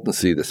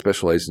consultancy that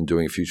specialized in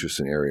doing future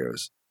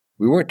scenarios.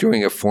 We weren't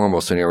doing a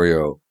formal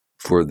scenario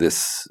for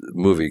this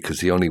movie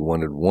because he only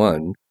wanted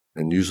one,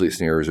 and usually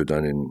scenarios are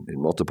done in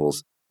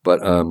multiples.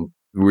 But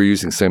we were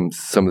using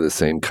some of the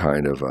same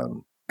kind of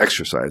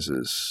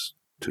exercises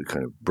to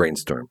kind of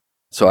brainstorm.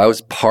 So I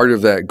was part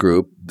of that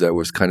group that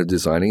was kind of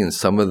designing, and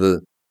some of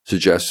the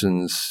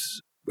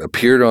suggestions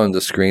appeared on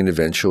the screen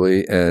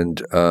eventually.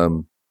 And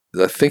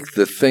I think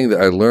the thing that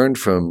I learned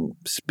from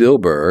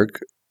Spielberg,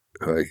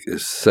 like I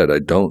said, I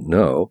don't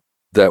know,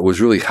 that was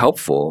really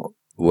helpful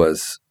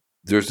was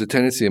there's a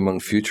tendency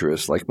among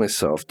futurists like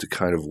myself to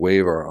kind of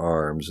wave our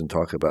arms and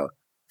talk about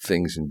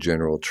things in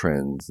general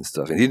trends and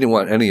stuff. And he didn't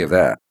want any of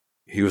that.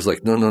 He was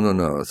like, no.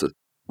 I said,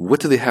 what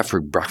do they have for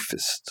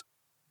breakfast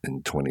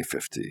in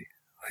 2050?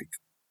 Like,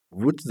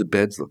 what do the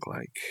beds look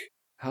like?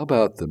 How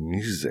about the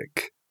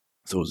music?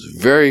 So it was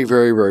very,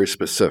 very, very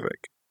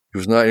specific. He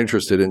was not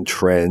interested in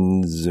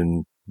trends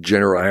and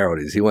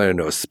generalities. He wanted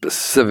to know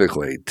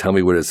specifically, tell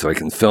me what it is so I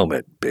can film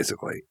it,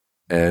 basically.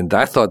 And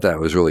I thought that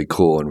was really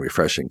cool and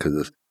refreshing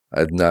because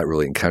I've not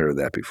really encountered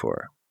that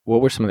before.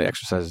 What were some of the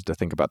exercises to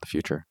think about the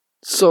future?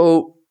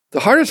 So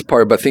the hardest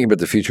part about thinking about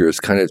the future is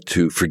kind of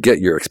to forget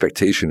your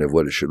expectation of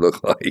what it should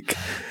look like,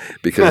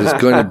 because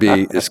it's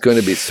going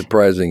to be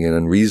surprising and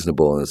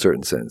unreasonable in a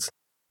certain sense.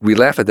 We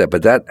laugh at that,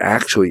 but that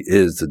actually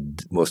is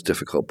the most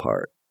difficult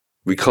part.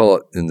 We call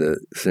it in the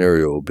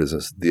scenario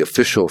business, the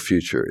official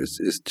future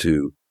is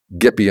to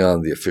get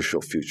beyond the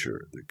official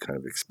future, the kind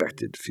of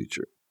expected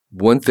future.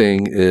 One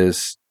thing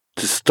is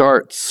to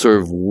start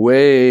sort of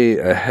way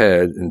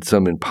ahead in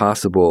some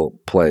impossible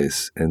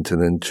place and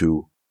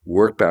to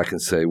work back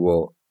and say,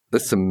 well,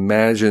 let's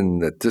imagine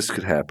that this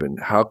could happen.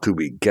 How could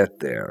we get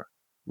there?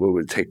 What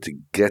would it take to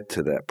get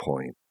to that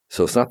point?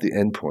 So it's not the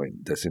end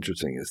point that's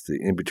interesting. It's the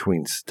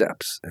in-between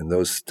steps. And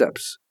those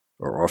steps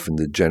are often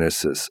the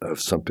genesis of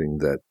something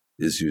that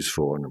is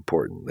useful and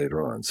important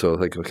later on. So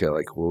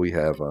we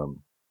have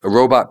a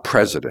robot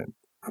president.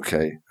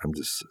 Okay, I'm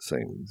just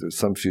saying there's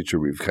some future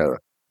we've got a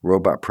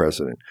robot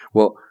president.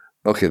 Well,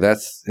 okay,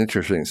 that's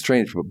interesting and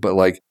strange, but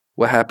like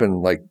what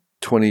happened like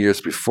 20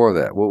 years before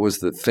that? What was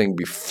the thing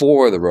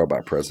before the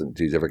robot president?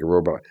 Did you have like a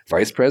robot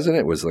vice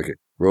president? Was like a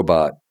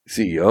robot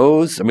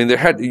CEOs? I mean,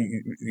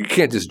 you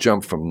can't just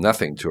jump from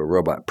nothing to a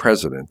robot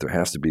president. There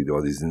has to be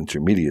all these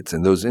intermediates,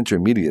 and those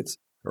intermediates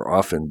are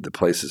often the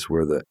places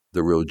where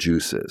the real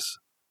juice is.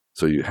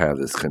 So you have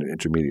this kind of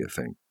intermediate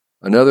thing.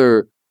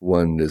 Another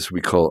one is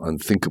we call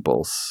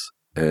unthinkables,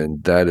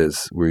 and that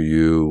is where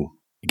you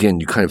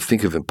kind of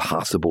think of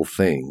impossible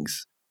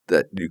things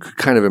that you could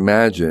kind of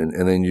imagine,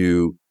 and then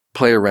you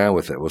play around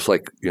with it. It's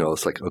like,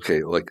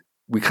 okay, like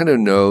we kind of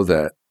know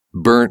that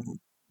burnt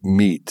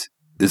meat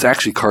is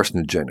actually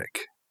carcinogenic.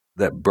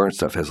 That burnt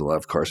stuff has a lot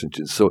of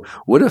carcinogens. So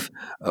what if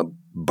a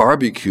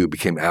barbecue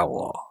became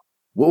outlaw?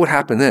 What would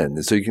happen then?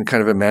 And so you can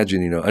kind of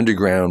imagine,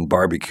 underground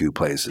barbecue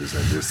places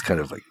and this kind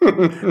of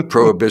like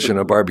prohibition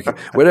of barbecue,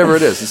 whatever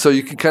it is. And so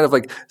you can kind of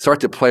like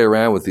start to play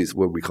around with these,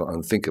 what we call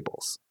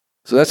unthinkables.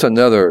 So that's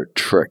another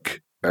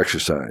trick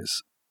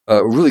exercise.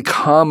 A really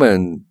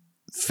common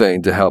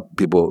thing to help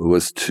people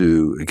was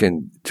to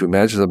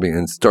imagine something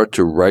and start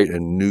to write a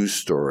news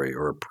story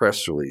or a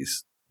press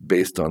release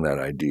based on that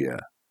idea.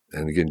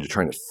 And again, you're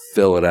trying to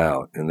fill it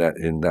out. And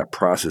in that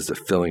process of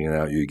filling it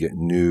out, you get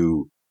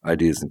new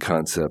ideas and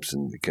concepts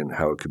and again,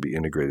 how it could be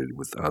integrated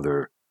with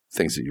other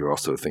things that you're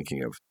also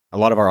thinking of. A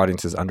lot of our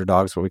audience is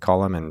underdogs, what we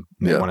call them, and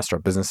they want to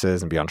start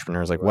businesses and be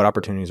entrepreneurs. Like, what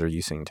opportunities are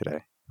you seeing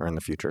today or in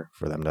the future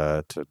for them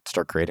to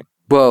start creating?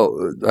 Well,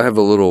 I have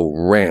a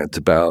little rant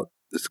about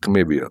this,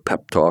 maybe a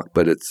pep talk,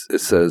 but it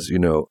says,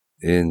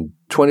 in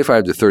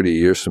 25 to 30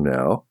 years from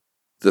now,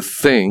 the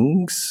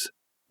things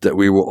that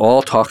we will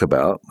all talk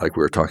about, like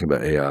we're talking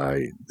about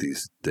AI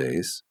these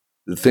days,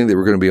 the thing that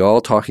we're going to be all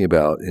talking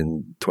about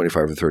in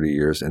 25 or 30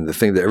 years, and the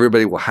thing that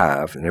everybody will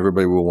have and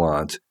everybody will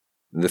want,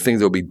 and the thing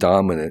that will be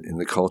dominant in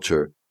the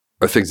culture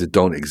are things that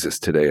don't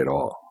exist today at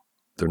all.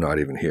 They're not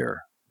even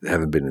here. They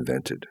haven't been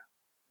invented.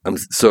 I'm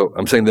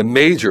saying the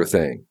major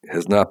thing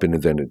has not been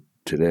invented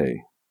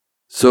today.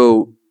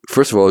 So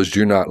first of all, is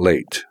you're not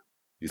late.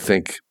 You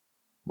think,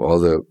 all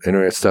the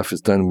internet stuff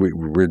is done.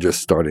 We're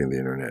just starting the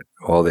internet.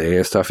 All the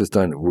AI stuff is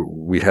done.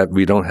 We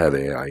don't have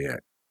AI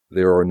yet.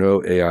 There are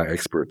no AI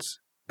experts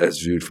as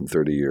viewed from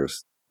 30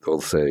 years.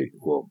 They'll say,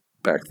 well,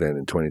 back then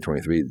in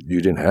 2023,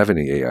 you didn't have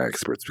any AI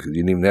experts because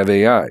you didn't even have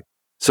AI.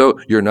 So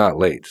you're not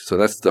late. So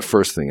that's the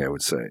first thing I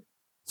would say.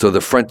 So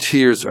the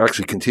frontiers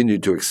actually continue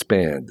to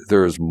expand.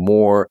 There's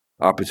more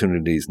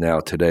opportunities now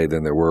today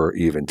than there were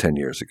even 10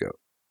 years ago.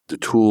 The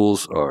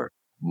tools are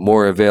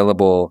more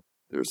available.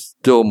 There's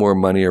still more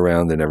money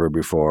around than ever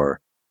before.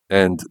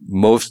 And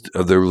most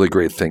of the really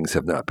great things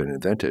have not been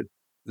invented.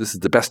 This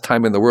is the best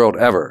time in the world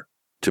ever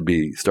to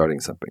be starting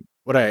something.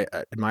 What I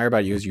admire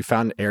about you is you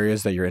found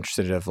areas that you're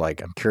interested in,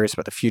 like, I'm curious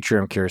about the future,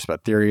 I'm curious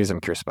about theories, I'm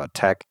curious about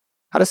tech.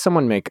 How does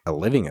someone make a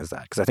living as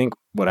that? Because I think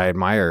what I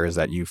admire is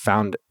that you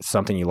found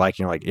something you like,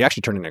 and you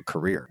actually turned it into a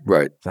career.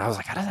 Right. So I was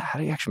like, how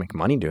do you actually make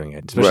money doing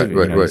it? Especially,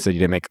 you said you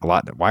didn't make a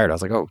lot at Wired. I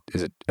was like, oh,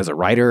 is it as a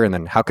writer? And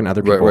then how can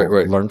other people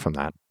learn from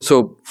that?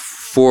 So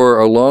for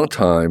a long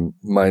time,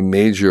 my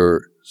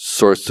major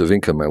source of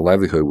income, my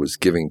livelihood, was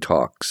giving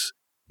talks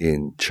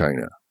in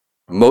China.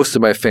 Most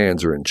of my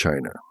fans are in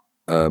China.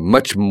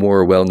 Much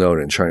more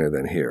well-known in China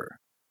than here.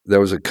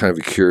 That was a kind of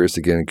a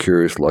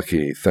curious,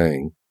 lucky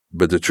thing.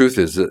 But the truth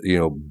is that,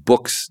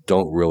 books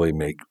don't really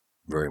make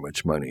very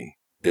much money.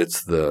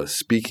 It's the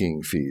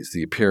speaking fees,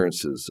 the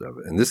appearances of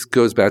it. And this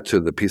goes back to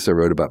the piece I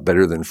wrote about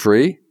Better Than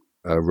Free.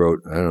 I wrote,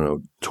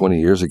 20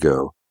 years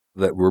ago,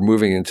 that we're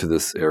moving into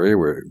this area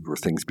where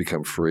things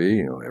become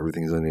free.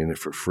 Everything's on the internet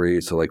for free.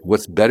 So like,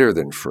 what's better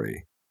than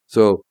free?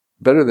 So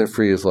Better Than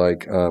Free is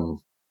like,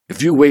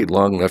 if you wait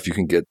long enough, you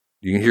can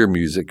hear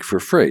music for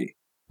free.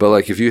 But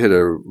like if you had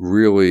a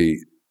really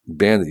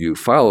band that you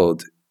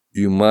followed,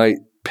 you might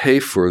pay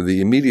for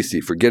the immediacy,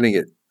 for getting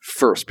it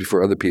first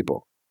before other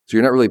people. So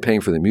you're not really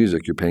paying for the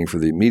music, you're paying for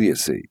the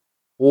immediacy.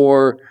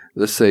 Or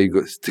let's say,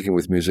 sticking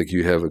with music,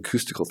 you have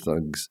acoustical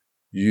things.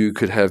 You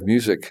could have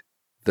music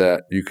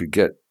that you could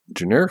get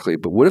generically,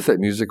 but what if that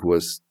music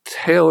was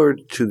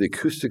tailored to the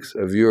acoustics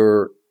of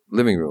your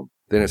living room?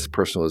 Then it's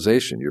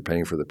personalization. You're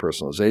paying for the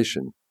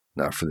personalization,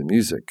 not for the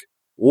music.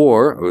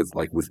 Or with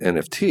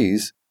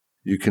NFTs,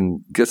 you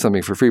can get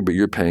something for free, but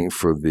you're paying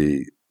for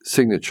the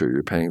signature.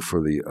 You're paying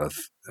for the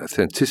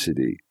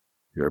authenticity.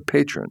 You're a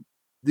patron.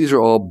 These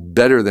are all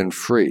better than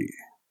free.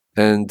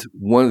 And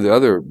one of the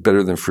other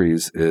better than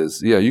frees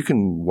is, you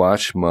can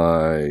watch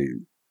my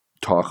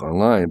talk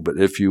online, but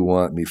if you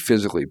want me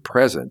physically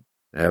present,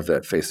 have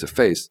that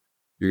face-to-face,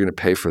 you're going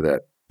to pay for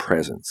that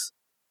presence.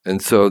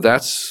 And so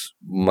that's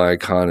my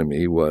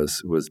economy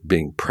was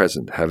being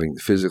present, having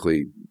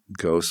physically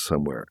go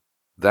somewhere.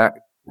 That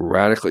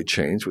radically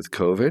changed with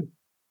COVID.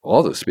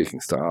 All the speaking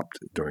stopped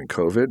during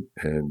COVID,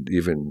 and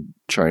even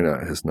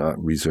China has not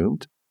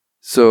resumed.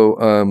 So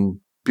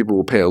people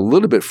will pay a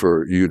little bit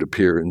for you to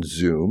appear in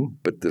Zoom,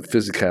 but the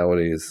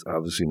physicality is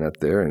obviously not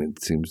there, and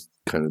it seems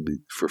kind of be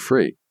for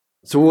free.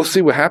 So we'll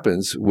see what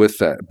happens with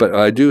that. But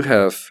I do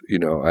have,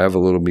 I have a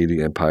little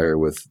media empire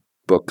with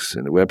books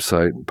and a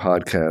website and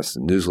podcasts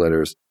and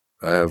newsletters.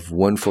 I have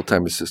one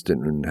full-time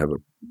assistant and have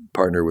a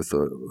partner with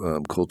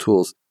Cool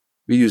Tools.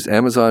 We use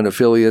Amazon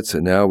affiliates,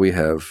 and now we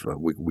have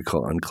we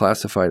call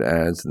unclassified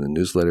ads in the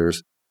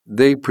newsletters.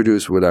 They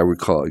produce what I would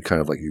call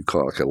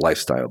like a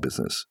lifestyle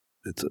business.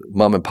 It's a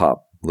mom and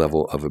pop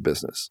level of a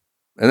business.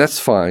 And that's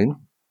fine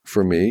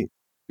for me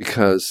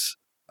because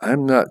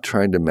I'm not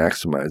trying to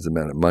maximize the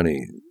amount of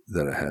money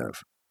that I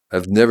have.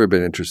 I've never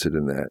been interested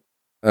in that.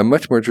 I'm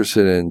much more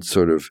interested in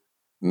sort of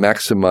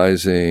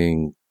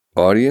maximizing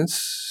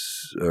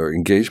audience or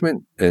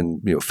engagement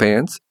and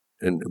fans.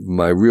 And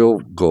my real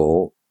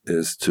goal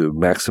is to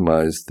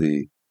maximize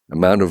the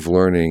amount of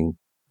learning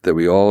that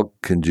we all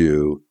can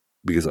do,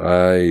 because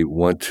I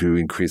want to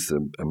increase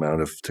the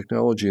amount of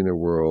technology in the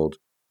world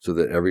so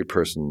that every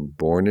person,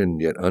 born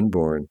and yet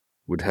unborn,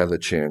 would have a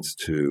chance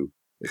to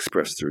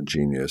express their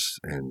genius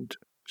and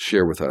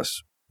share with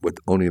us what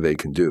only they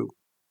can do.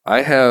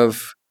 I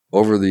have,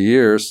 over the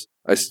years,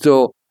 I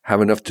still have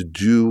enough to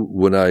do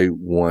what I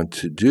want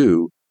to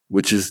do,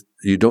 which is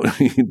you don't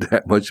need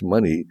that much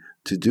money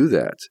to do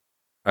that.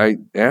 I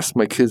ask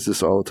my kids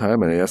this all the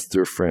time, and I ask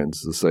their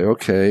friends. They'll say,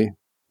 okay,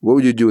 what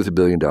would you do with $1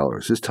 billion?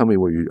 Just tell me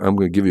I'm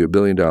going to give you $1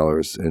 billion,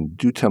 and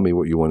do tell me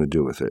what you want to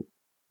do with it.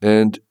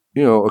 And,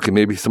 okay,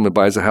 maybe someone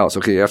buys a house.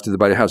 Okay, after they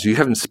buy a house, you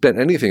haven't spent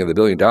anything of the $1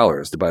 billion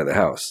to buy the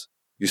house.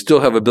 You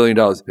still have $1 billion.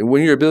 And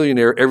when you're a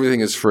billionaire,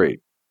 everything is free.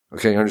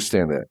 Okay, I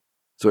understand that.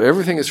 So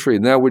everything is free.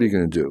 Now what are you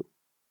going to do?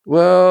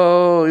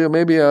 Well,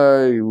 maybe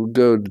I will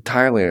go to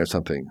Thailand or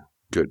something.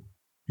 Good.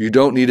 You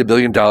don't need $1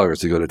 billion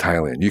to go to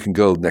Thailand. You can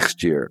go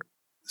next year.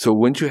 So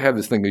once you have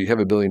this thing, you have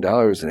 $1 billion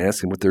and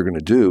ask them what they're going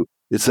to do,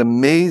 it's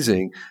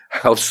amazing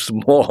how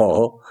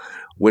small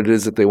what it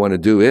is that they want to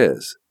do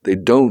is. They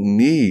don't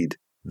need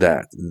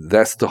that.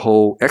 That's the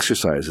whole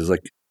exercise. It's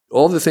like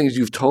all the things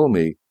you've told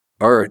me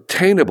are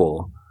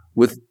attainable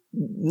with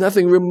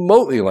nothing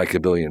remotely like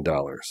 $1 billion.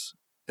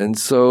 And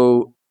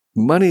so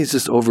money is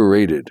just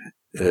overrated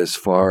as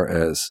far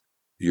as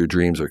your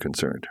dreams are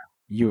concerned.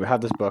 You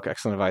have this book,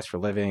 Excellent Advice for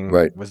Living,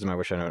 right? Wisdom I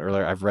Wish I Knew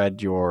Earlier. I've read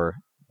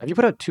have you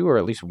put out 2 or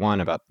at least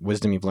 1 about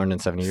wisdom you've learned in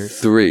 7 years?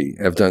 3.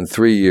 I've done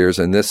 3 years,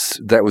 and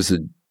that was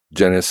the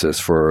genesis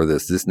for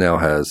this. This now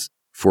has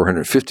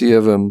 450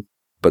 of them,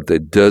 but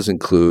that does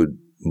include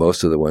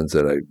most of the ones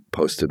that I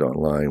posted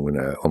online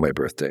on my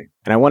birthday.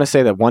 And I want to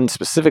say that one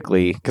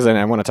specifically, because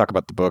I want to talk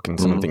about the book and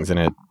some of the things in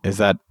it, is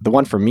that the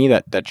one for me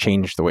that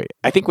changed the way.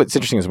 I think what's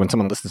interesting is when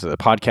someone listens to the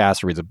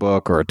podcast or reads a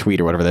book or a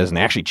tweet or whatever it is, and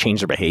they actually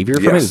change their behavior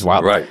from it is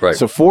wild. Right.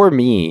 So for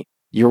me,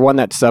 your one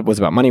that sub was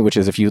about money, which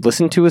is if you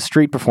listen to a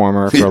street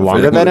performer for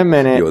longer than a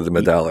minute, you give them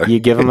 $1. You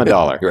give them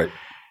 $1. Right.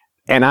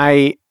 And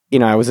I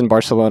was in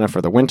Barcelona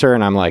for the winter,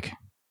 and I'm like,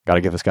 got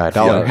to give this guy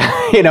 $1.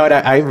 Yeah. And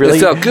I really...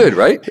 It felt good,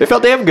 right? It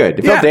felt damn good.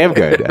 It felt damn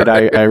good. And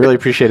I really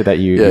appreciated that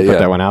you put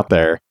that one out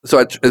there. So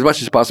as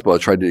much as possible, I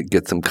tried to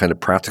get some kind of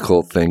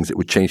practical things that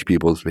would change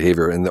people's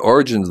behavior. And the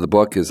origins of the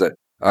book is that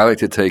I like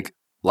to take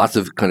lots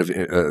of kind of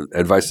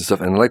advice and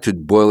stuff, and I like to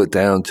boil it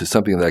down to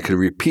something that I could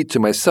repeat to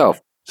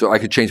myself so I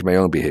could change my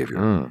own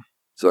behavior.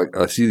 So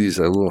I see these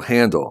a little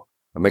handle.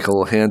 I make a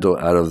little handle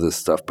out of this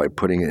stuff by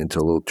putting it into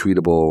a little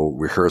tweetable,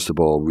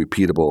 rehearsable,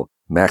 repeatable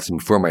maxim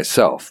for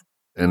myself.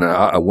 And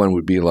one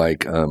would be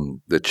like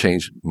that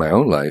changed my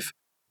own life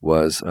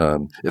was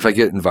if I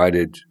get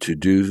invited to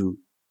do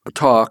a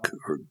talk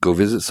or go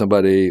visit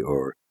somebody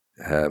or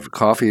have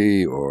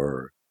coffee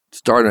or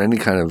start on any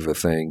kind of a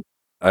thing,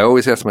 I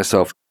always ask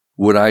myself,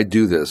 would I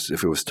do this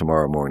if it was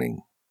tomorrow morning?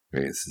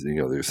 Right?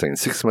 They're saying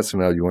 6 months from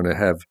now, do you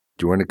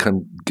want to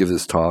come give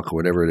this talk or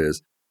whatever it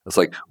is? It's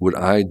like, would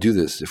I do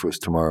this if it was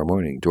tomorrow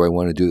morning? Do I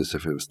want to do this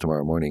if it was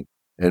tomorrow morning?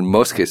 In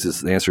most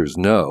cases, the answer is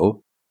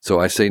no. So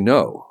I say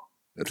no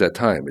at that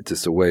time. It's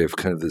just a way of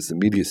kind of this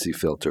immediacy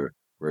filter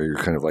where you're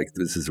kind of like,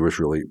 this is what's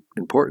really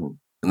important.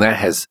 And that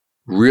has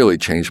really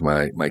changed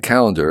my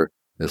calendar.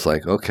 It's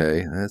like,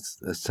 okay,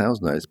 that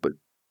sounds nice, but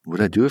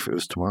would I do it if it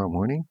was tomorrow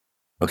morning?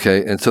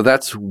 Okay. And so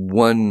that's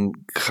one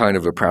kind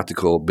of a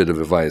practical bit of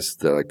advice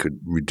that I could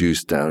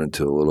reduce down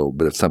into a little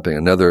bit of something.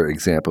 Another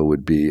example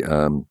would be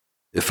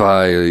if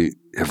I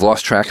have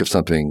lost track of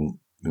something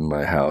in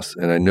my house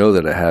and I know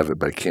that I have it,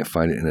 but I can't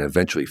find it, and I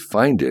eventually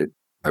find it,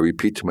 I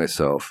repeat to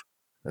myself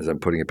as I'm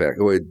putting it back,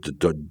 oh, wait,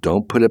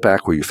 don't put it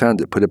back where you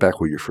found it. Put it back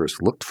where you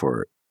first looked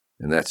for it.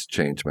 And that's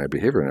changed my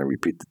behavior. And I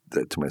repeat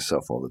that to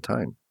myself all the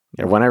time.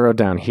 Yeah, when I wrote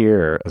down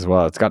here as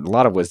well, it's got a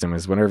lot of wisdom,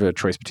 is whenever a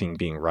choice between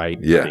being right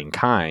and being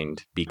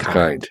kind, be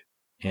kind.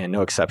 And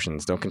no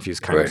exceptions. Don't confuse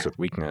kindness with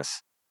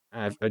weakness.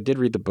 I did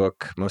read the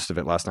book, most of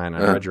it last night, and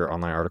I read your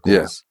online articles.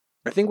 Yeah.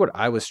 I think what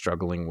I was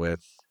struggling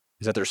with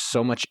is that there's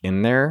so much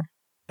in there.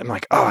 I'm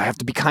like, oh, I have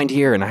to be kind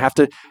here, and I have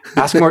to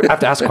ask more. I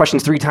have to ask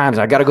questions 3 times.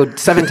 I got to go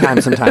 7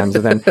 times sometimes,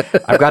 and then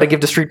I've got to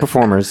give to street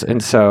performers.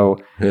 And so,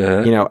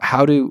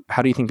 how do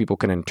you think people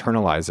can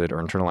internalize it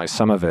or internalize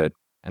some of it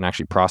and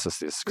actually process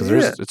this? Because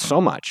it's so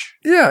much.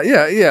 Yeah.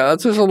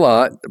 There's a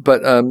lot,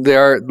 but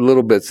there are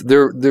little bits.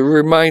 They're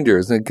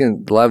reminders. And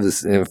again, a lot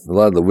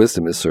of the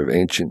wisdom is sort of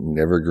ancient and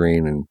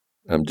evergreen, and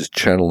I'm just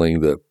channeling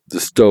the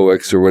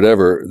Stoics or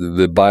whatever,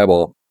 the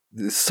Bible.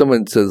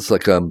 Someone says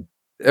like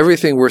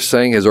everything we're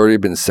saying has already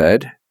been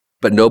said,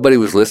 but nobody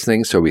was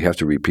listening, so we have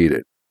to repeat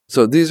it.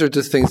 So these are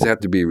just things that have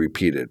to be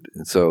repeated.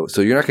 And so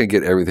you're not going to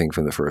get everything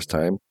from the first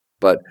time,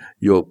 but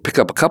you'll pick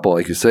up a couple,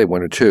 like you say,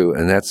 1 or 2,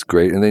 and that's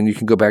great. And then you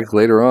can go back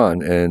later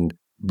on and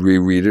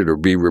reread it or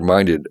be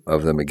reminded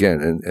of them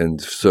again. And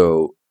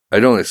so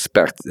I don't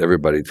expect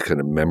everybody to kind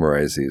of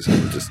memorize these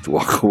and just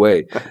walk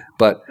away.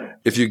 But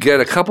if you get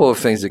a couple of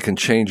things that can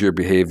change your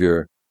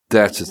behavior,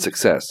 that's a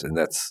success.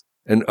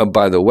 And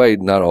by the way,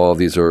 not all of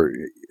these are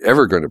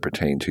ever going to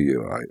pertain to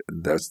you.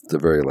 That's the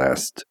very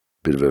last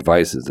bit of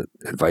advice, is that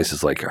advice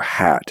is like a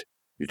hat.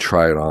 You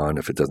try it on.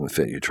 If it doesn't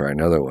fit, you try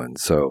another one.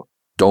 So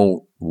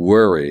don't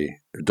worry.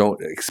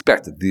 Don't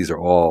expect that these are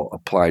all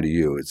apply to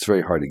you. It's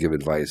very hard to give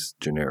advice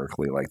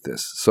generically like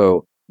this.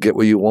 So get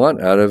what you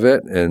want out of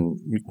it, and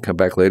you can come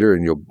back later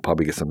and you'll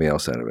probably get something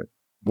else out of it.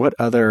 What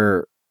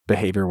other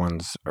behavior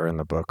ones are in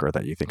the book or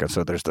that you think of?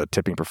 So there's the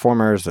tipping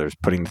performers, there's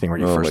putting the thing where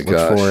you first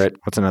look for it.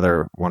 What's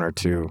another 1 or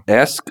 2?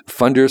 Ask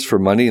funders for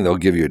money and they'll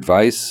give you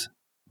advice,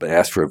 but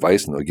ask for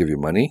advice and they'll give you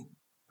money.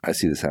 I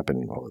see this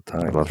happening all the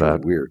time. I love that.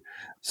 Really weird.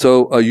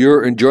 So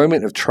your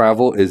enjoyment of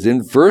travel is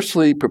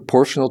inversely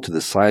proportional to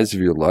the size of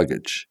your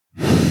luggage.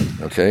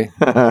 Okay.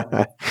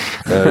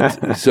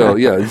 So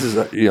yeah, this is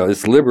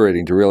it's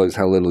liberating to realize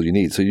how little you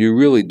need. So you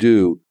really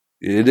do.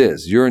 It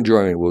is. Your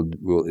enjoyment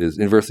is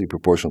inversely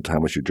proportional to how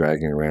much you're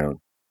dragging around.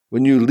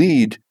 When you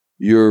lead,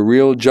 your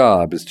real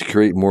job is to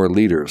create more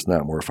leaders,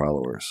 not more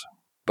followers.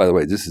 By the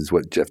way, this is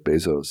what Jeff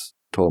Bezos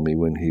told me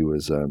when he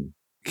was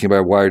came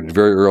by Wired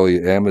very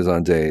early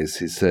Amazon days.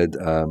 He said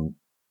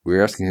we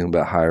were asking him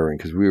about hiring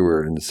because we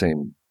were in the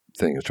same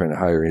thing. I was trying to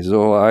hire. And he said,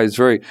 "Oh, I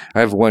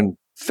have one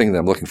thing that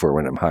I'm looking for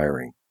when I'm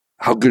hiring.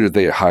 How good are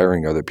they at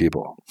hiring other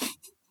people?"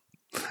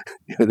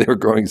 They were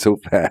growing so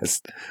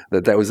fast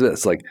that was it.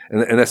 It's like,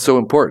 and that's so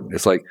important.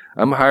 It's like,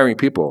 I'm hiring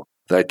people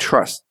that I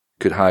trust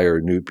could hire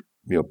new,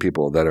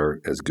 people that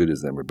are as good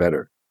as them or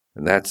better.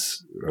 And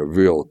that's a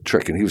real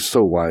trick. And he was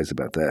so wise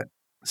about that.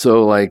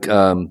 So like,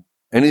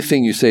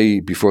 anything you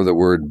say before the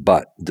word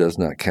 "but" does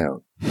not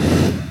count.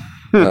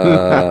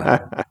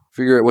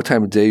 Figure out what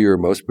time of day you're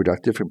most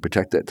productive and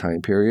protect that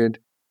time period.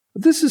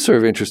 This is sort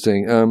of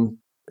interesting.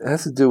 It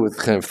has to do with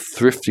kind of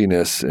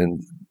thriftiness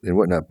and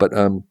whatnot. But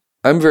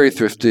I'm very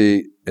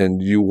thrifty,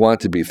 and you want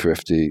to be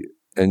thrifty,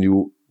 and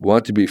you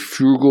want to be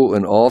frugal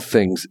in all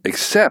things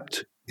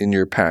except in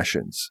your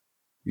passions.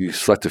 You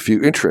select a few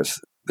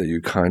interests that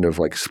you kind of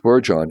like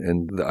splurge on,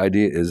 and the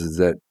idea is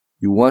that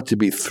you want to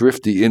be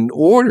thrifty in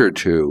order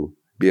to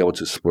be able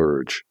to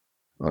splurge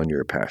on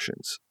your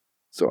passions.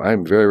 So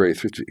I'm very, very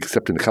thrifty,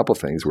 except in a couple of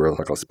things where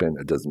like I'll spend,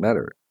 it doesn't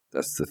matter.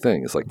 That's the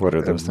thing. It's like, what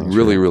are those things?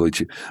 Really, really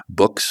cheap.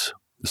 Books.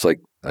 It's like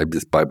I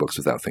just buy books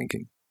without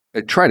thinking.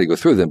 I try to go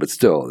through them, but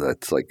still,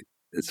 that's like,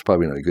 it's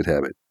probably not a good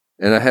habit.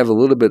 And I have a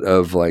little bit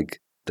of like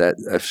that.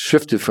 I've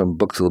shifted from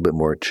books a little bit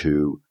more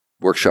to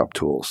workshop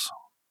tools,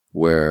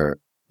 where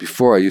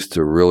before I used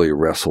to really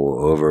wrestle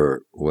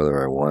over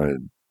whether I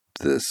wanted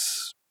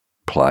this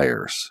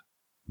pliers.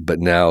 But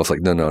now it's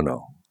like,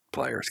 no,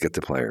 pliers, get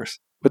the pliers.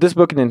 With this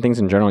book and in things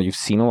in general, you've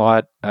seen a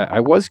lot. I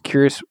was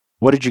curious,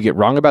 what did you get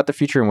wrong about the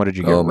future and what did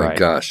you get right? Oh my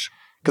gosh.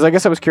 Because I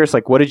guess I was curious,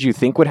 like, what did you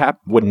think would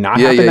not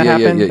happen that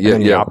happened? And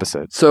then the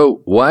opposite.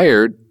 So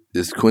Wired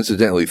is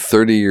coincidentally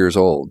 30 years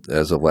old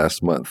as of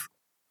last month.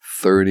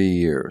 30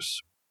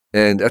 years.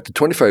 And at the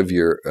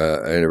 25-year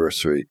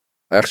anniversary,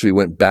 I actually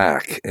went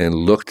back and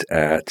looked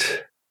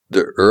at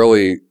the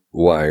early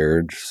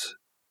Wireds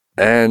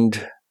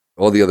and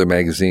all the other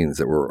magazines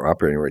that were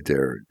operating right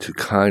there to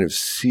kind of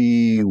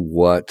see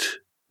what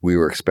we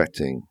were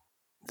expecting,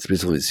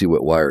 specifically to see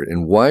what Wired.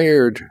 And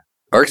Wired,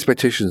 our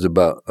expectations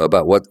about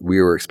what we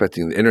were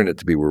expecting the internet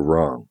to be were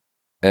wrong.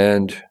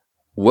 And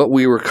what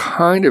we were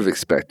kind of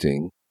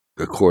expecting,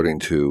 according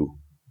to,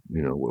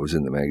 what was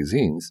in the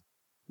magazines,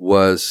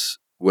 was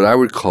what I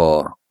would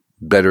call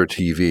better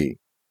TV.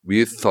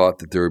 we thought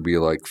that there would be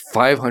like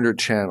 500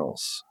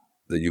 channels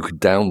that you could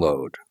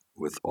download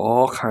with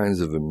all kinds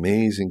of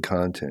amazing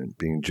content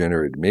being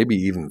generated, maybe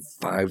even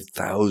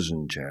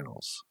 5,000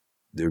 channels.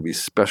 There would be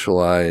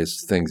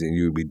specialized things, and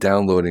you would be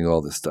downloading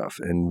all this stuff.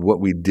 And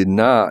what we did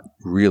not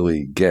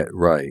really get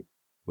right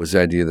was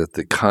the idea that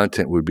the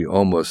content would be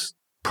almost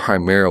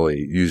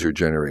primarily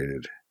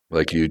user-generated,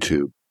 like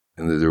YouTube,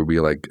 and that there would be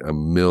like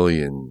 1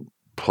 million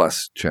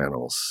plus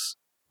channels,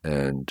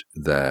 and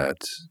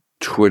that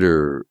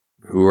Twitter,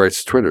 who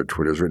writes Twitter?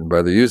 Twitter's written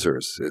by the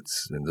users.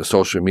 It's in the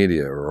social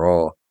media are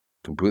all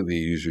completely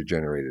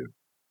user-generated.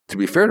 To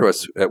be fair to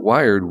us, at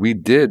Wired, we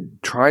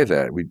did try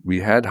that. We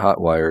had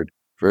Hotwired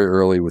very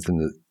early within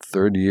the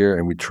third year,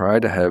 and we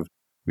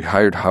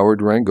hired Howard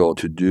Rengel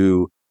to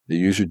do the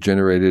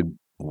user-generated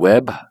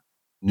web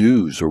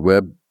news or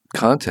web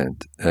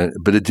content,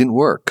 but it didn't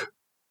work.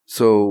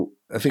 So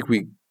I think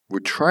we were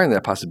trying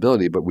that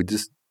possibility, but we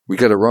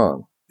got it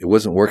wrong. It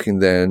wasn't working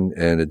then,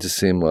 and it just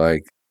seemed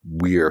like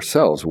we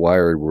ourselves,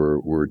 Wired,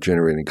 were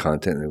generating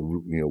content,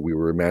 and we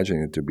were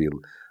imagining it to be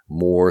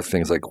more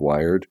things like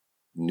Wired,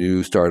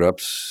 new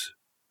startups,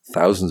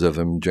 thousands of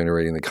them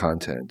generating the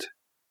content.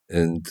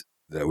 And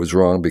that was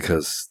wrong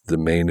because the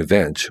main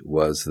event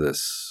was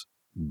this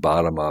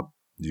bottom-up,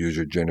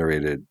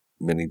 user-generated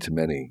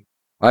many-to-many.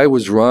 I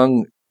was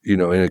wrong,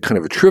 in a kind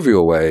of a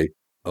trivial way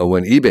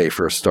when eBay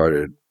first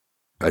started.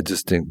 I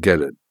just didn't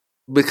get it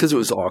because it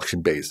was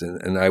auction-based,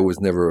 and I was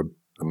never,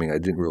 I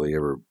didn't really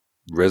ever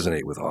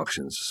resonate with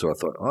auctions. So I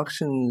thought,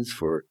 auctions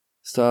for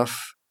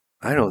stuff,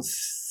 I don't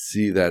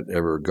see that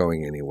ever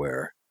going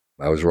anywhere.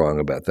 I was wrong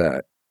about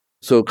that.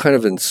 So kind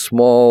of in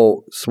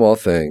small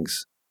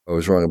things, I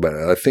was wrong about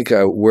it. I think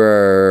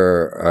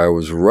where I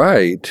was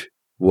right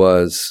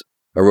was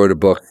I wrote a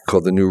book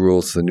called The New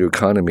Rules to the New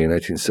Economy in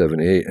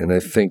 1978, and I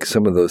think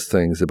some of those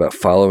things about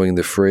following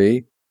the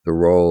free, the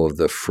role of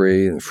the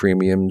free and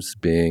freemiums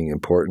being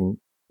important,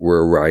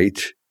 were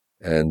right.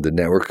 And the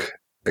network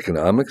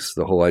economics,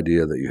 the whole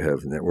idea that you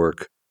have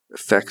network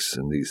effects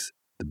and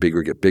the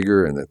bigger get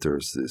bigger, and that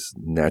there's this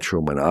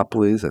natural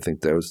monopolies. I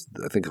think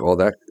all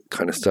that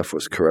kind of stuff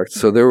was correct.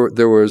 So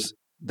there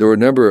were a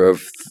number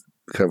of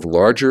kind of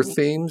larger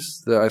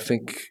themes that I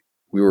think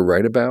we were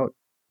right about,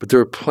 but there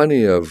were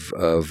plenty of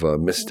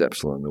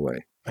missteps along the way.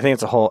 I think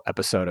it's a whole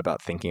episode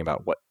about thinking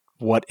about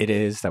what it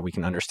is that we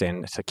can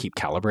understand to keep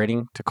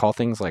calibrating to call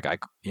things like,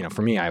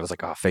 for me, I was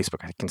like,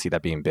 Facebook, I can see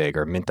that being big,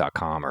 or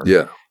Mint.com, or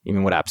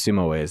even what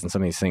AppSumo is, and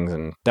some of these things,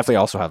 and definitely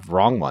also have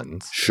wrong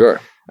ones.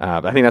 Sure.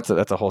 But I think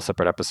that's a whole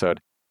separate episode.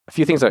 A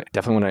few things I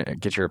definitely want to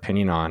get your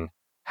opinion on.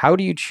 How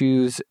do you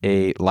choose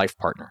a life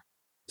partner?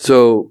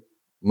 So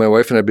my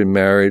wife and I have been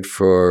married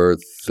for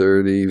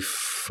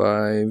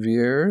 35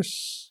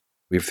 years.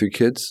 We have 3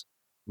 kids.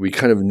 We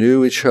kind of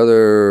knew each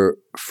other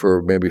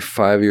for maybe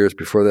 5 years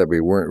before that. We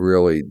weren't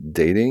really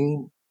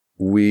dating.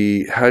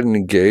 We had an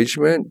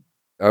engagement.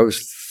 I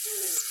was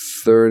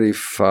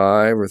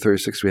 35 or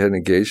 36. We had an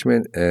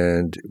engagement,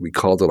 and we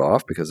called it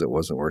off because it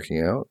wasn't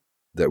working out.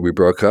 That we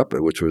broke up,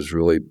 which was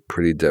really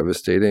pretty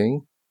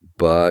devastating.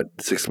 But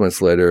 6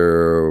 months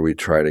later, we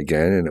tried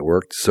again, and it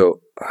worked. So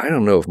I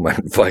don't know if my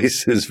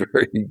advice is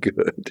very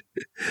good.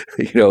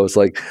 It's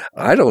like,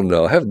 I don't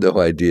know. I have no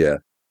idea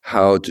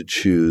how to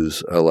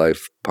choose a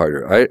life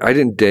partner. I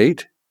didn't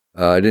date.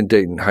 I didn't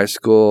date in high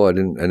school. I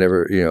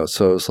never,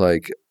 so it's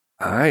like,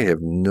 I have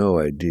no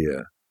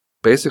idea.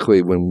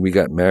 Basically, when we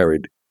got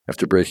married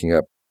after breaking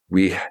up,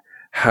 we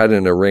had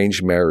an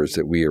arranged marriage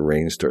that we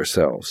arranged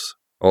ourselves.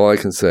 All I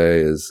can say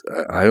is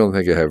I don't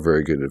think I have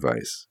very good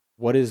advice.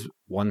 What is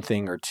one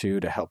thing or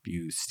two to help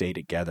you stay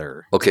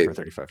together for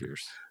 35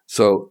 years?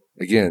 So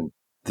again,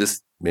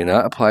 this may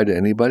not apply to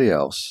anybody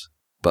else,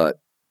 but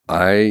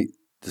I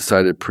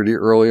decided pretty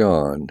early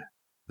on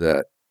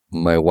that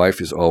my wife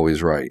is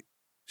always right.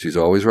 She's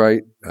always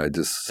right. I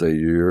just say,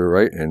 you're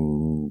right,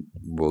 and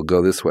we'll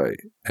go this way.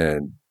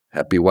 And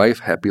happy wife,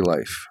 happy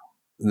life.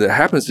 That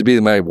happens to be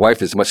that my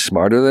wife is much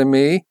smarter than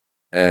me,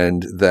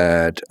 and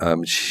that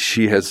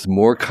she has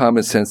more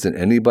common sense than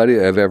anybody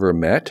I've ever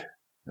met.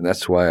 And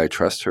that's why I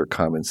trust her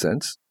common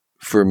sense.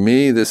 For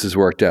me, this has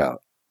worked out.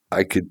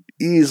 I could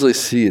easily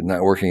see it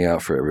not working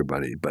out for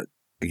everybody. But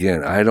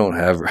again, I don't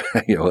have,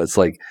 it's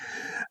like,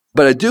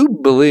 but I do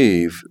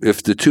believe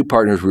if the two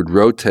partners would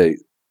rotate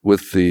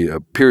with the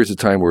periods of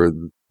time where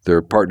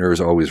their partner is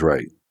always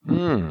right.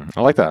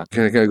 I like that.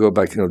 Can I go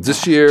back?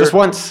 This year, just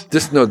once.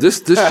 This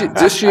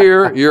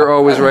year you're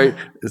always right.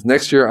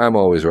 Next year I'm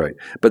always right.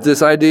 But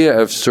this idea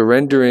of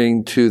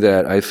surrendering to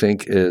that, I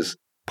think, is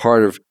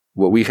part of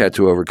what we had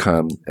to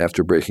overcome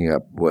after breaking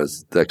up,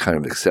 was that kind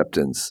of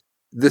acceptance.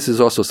 This is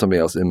also something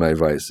else in my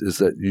advice, is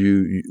that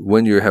you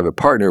when you have a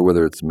partner,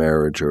 whether it's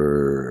marriage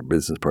or a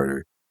business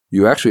partner,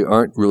 you actually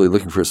aren't really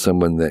looking for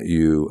someone that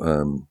you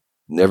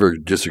never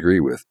disagree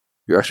with.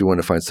 You actually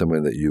want to find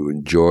someone that you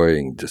enjoy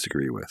and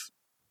disagree with.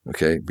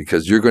 Okay,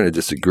 because you're going to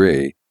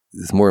disagree.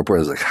 It's more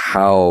important is like,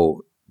 how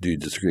do you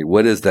disagree?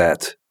 What is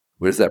that?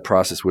 What is that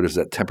process? What is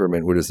that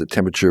temperament? What is the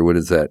temperature? What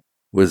does that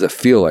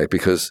feel like?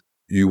 Because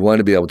you want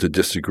to be able to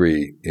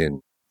disagree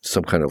in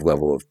some kind of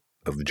level of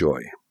of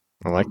joy.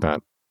 I like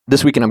that.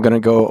 This weekend, I'm going to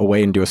go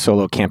away and do a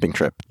solo camping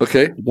trip.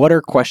 Okay. What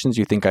are questions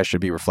you think I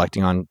should be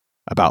reflecting on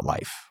about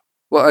life?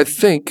 Well, I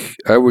think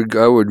I would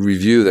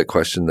review that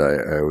question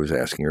that I was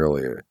asking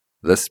earlier.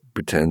 Let's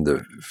pretend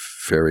the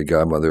fairy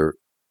godmother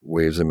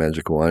waves a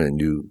magic wand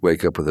and you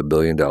wake up with $1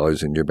 billion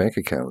in your bank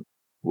account.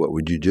 What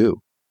would you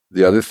do?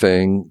 The other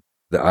thing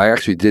that I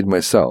actually did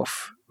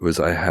myself was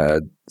I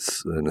had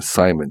an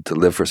assignment to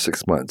live for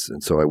 6 months.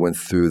 And so I went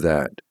through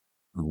the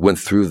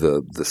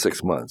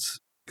 6 months,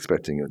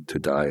 expecting to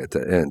die at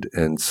the end.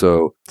 And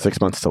so 6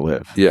 months to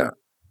live. Yeah.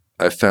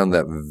 I found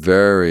that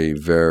very,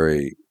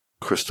 very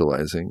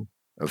crystallizing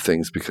of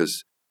things,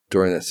 because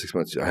during that 6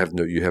 months, you have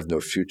no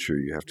future.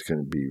 You have to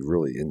kind of be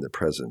really in the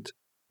present.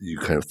 You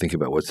kind of think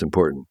about what's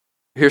important.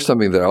 Here's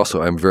something that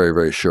also I'm very,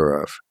 very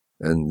sure of,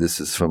 and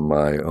this is from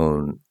my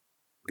own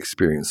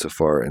experience so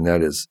far, and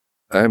that is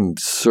I'm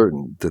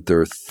certain that there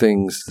are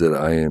things that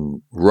I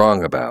am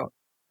wrong about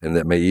and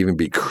that may even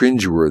be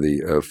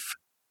cringeworthy of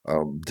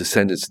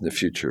descendants in the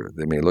future.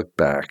 They may look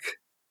back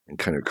and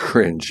kind of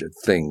cringe at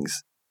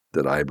things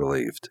that I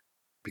believed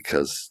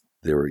because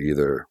they were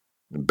either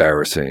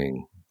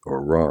embarrassing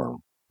or wrong.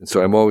 And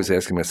so I'm always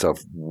asking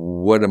myself,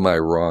 what am I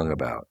wrong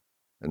about?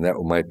 And that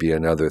might be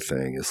another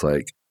thing. It's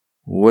like,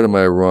 what am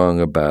I wrong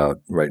about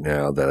right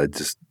now that I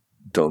just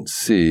don't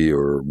see,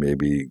 or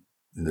maybe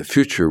in the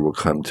future will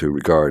come to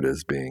regard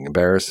as being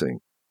embarrassing?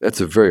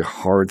 That's a very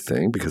hard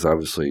thing because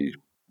obviously,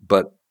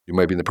 but you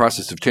might be in the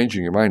process of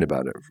changing your mind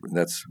about it. And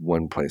that's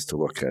one place to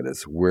look at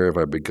is, where have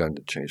I begun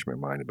to change my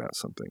mind about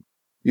something?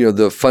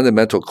 The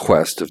fundamental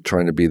quest of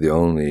trying to be the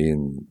only,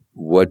 and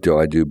what do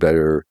I do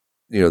better?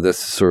 That's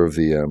sort of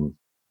the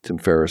Tim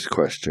Ferriss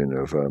question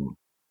of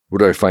what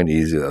do I find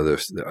easy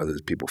that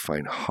others people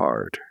find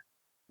hard?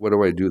 What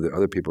do I do that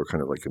other people are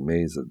kind of like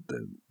amazed at?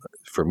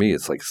 For me,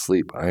 it's like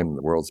sleep. I am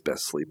the world's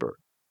best sleeper.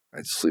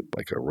 I sleep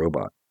like a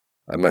robot.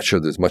 I'm not sure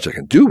there's much I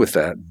can do with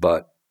that,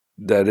 but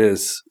that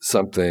is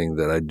something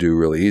that I do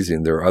really easy.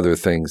 And there are other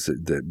things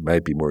that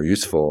might be more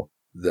useful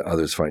that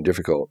others find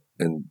difficult.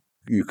 And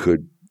you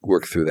could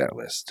work through that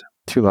list.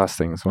 Two last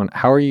things. One,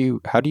 how do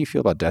you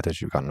feel about death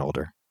as you've gotten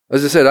older?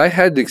 As I said, I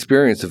had the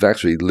experience of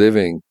actually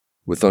living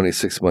with only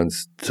 6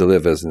 months to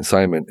live as an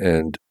assignment,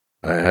 and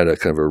I had a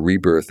kind of a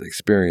rebirth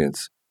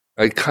experience.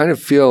 I kind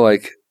of feel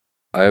like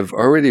I've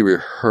already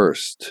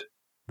rehearsed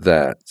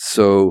that.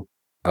 So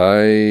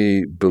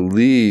I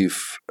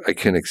believe I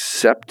can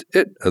accept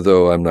it,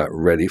 although I'm not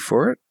ready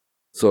for it.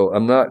 So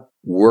I'm not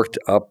worked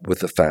up with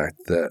the fact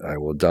that I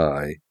will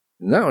die.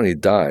 Not only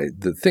die,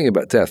 the thing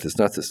about death is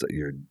not just that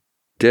you're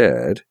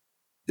dead.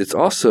 It's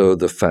also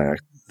the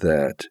fact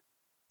that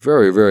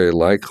very, very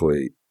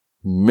likely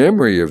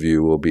memory of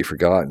you will be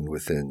forgotten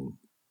within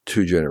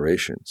 2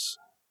 generations.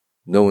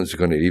 No one's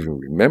going to even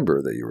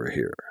remember that you were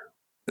here.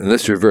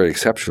 Unless you're very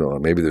exceptional,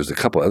 and maybe there's a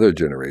couple other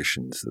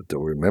generations that they'll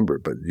remember,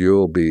 but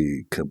you'll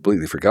be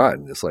completely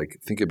forgotten. It's like,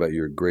 think about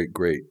your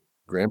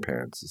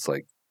great-great-grandparents. It's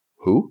like,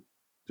 who?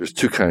 There's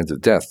 2 kinds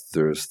of death.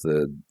 There's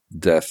the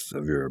death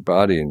of your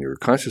body and your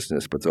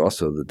consciousness, but there's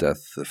also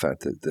the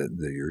fact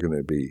that you're going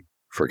to be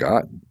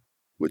forgotten,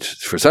 which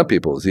for some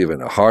people is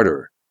even a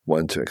harder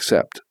one to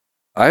accept.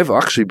 I've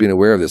actually been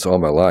aware of this all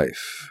my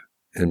life,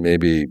 and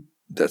maybe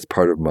that's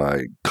part of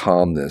my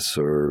calmness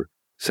or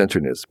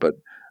centeredness, but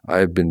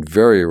I've been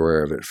very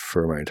aware of it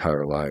for my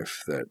entire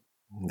life, that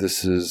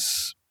this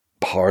is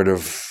part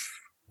of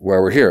why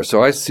we're here.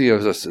 So I see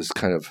us as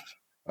kind of,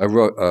 I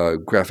wrote a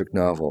graphic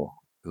novel,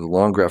 a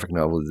long graphic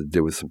novel that I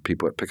did with some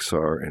people at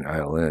Pixar and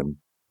ILM, and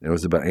it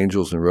was about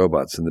angels and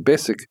robots. And the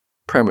basic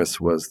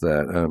premise was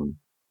that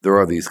there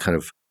are these kind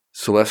of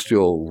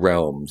celestial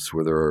realms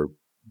where there are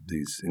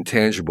these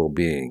intangible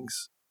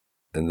beings,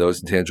 and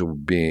those intangible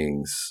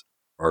beings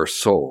are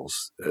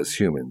souls as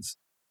humans.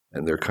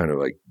 And they're kind of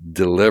like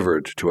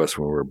delivered to us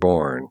when we're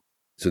born.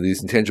 So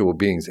these intangible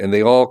beings, and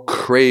they all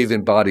crave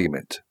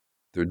embodiment.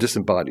 They're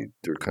disembodied.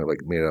 They're kind of like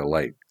made out of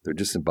light. They're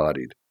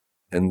disembodied.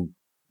 And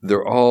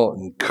they're all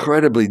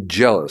incredibly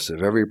jealous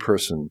of every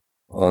person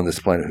on this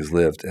planet who's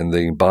lived. And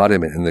the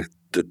embodiment and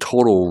the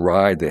total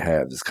ride they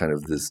have is kind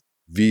of this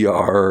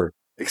VR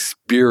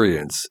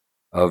experience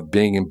of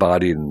being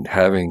embodied and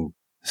having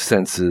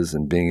senses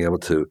and being able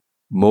to,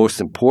 most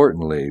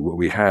importantly, what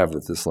we have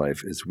with this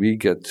life is we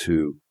get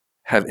to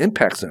have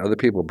impacts on other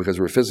people because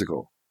we're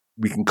physical.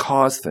 We can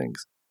cause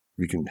things.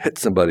 We can hit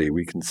somebody.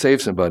 We can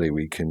save somebody.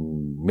 We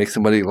can make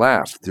somebody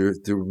laugh.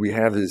 We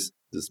have this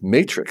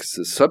matrix,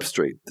 this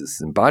substrate,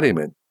 this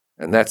embodiment,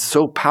 and that's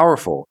so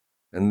powerful.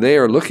 And they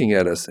are looking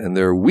at us and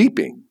they're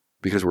weeping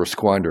because we're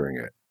squandering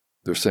it.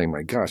 They're saying,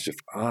 my gosh, if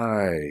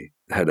I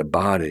had a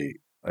body,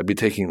 I'd be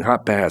taking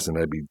hot baths and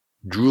I'd be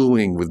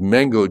drooling with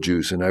mango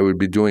juice and I would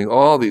be doing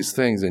all these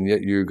things, and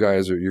yet you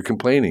guys you're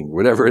complaining,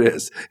 whatever it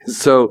is.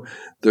 So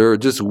they're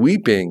just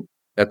weeping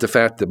at the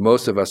fact that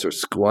most of us are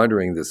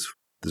squandering this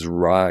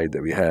ride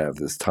that we have,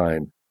 this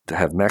time to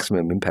have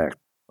maximum impact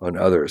on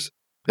others.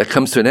 That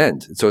comes to an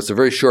end. So it's a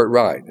very short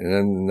ride.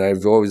 And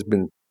I've always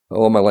been,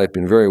 all my life,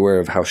 been very aware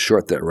of how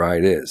short that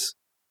ride is,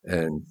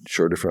 and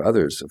shorter for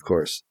others, of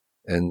course.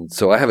 And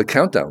so I have a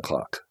countdown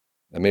clock.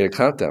 I made a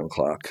countdown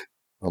clock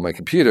on my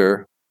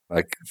computer.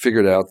 I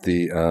figured out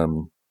the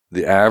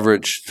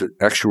average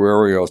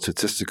actuarial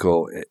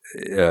statistical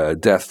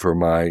death for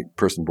my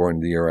person born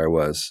in the year I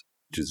was,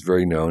 which is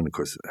very known, of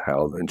course,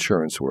 how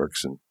insurance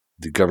works, and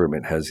the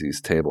government has these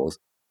tables.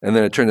 And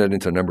then I turned that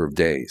into a number of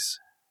days,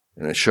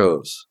 and it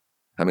shows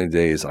how many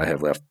days I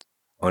have left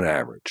on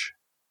average.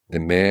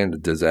 And man,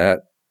 does that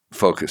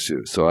focus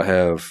you. So I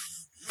have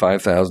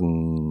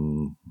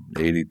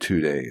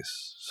 5,082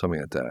 days, something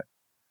like that,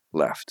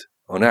 left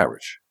on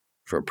average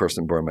for a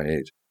person born my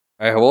age.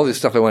 I have all this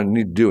stuff I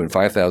need to do in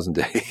 5,000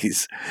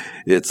 days.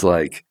 It's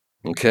like,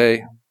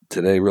 okay,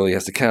 today really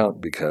has to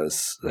count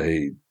because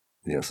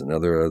it's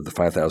another of the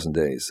 5,000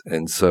 days.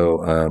 And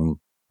so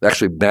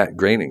actually Matt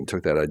Groening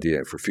took that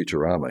idea for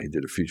Futurama. He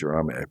did a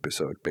Futurama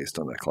episode based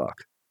on that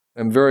clock.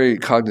 I'm very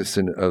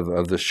cognizant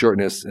of the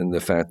shortness and the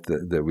fact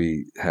that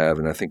we have.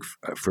 And I think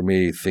for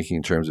me, thinking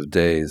in terms of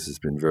days has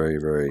been very,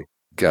 very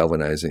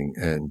galvanizing.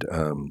 And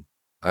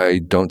I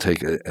don't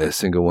take a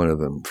single one of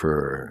them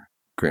for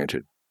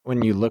granted.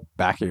 When you look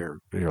back at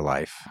your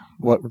life,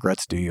 what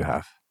regrets do you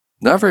have?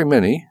 Not very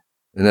many.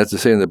 And as I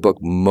say in the book,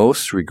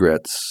 most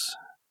regrets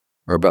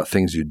are about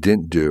things you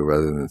didn't do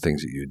rather than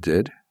things that you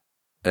did.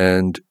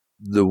 And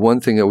the one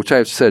thing, which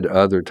I've said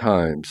other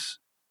times,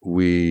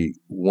 we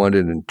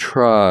wanted and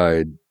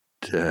tried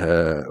to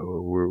have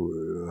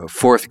a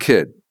fourth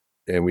kid,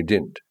 and we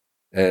didn't.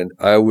 And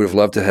I would have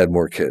loved to have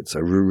more kids. I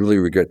really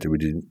regret that we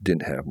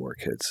didn't have more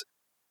kids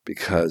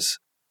because,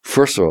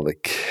 first of all, the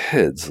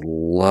kids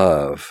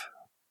love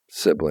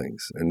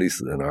siblings, at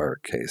least in our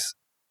case.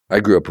 I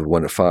grew up with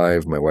one of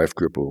five. My wife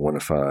grew up with one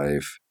of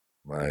five.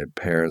 My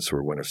parents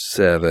were one of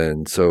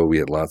seven. So we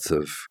had lots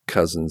of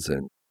cousins,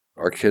 and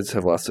our kids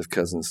have lots of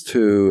cousins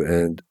too.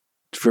 And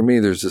for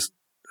me, there's just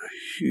a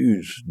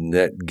huge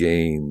net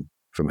gain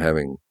from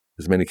having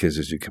as many kids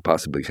as you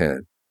possibly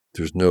can.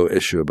 There's no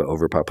issue about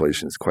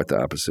overpopulation. It's quite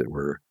the opposite.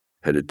 We're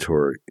headed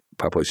toward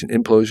population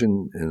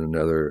implosion in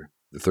another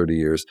 30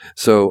 years.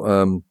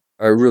 So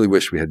I really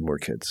wish we had more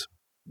kids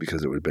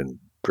because it would have been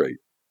great.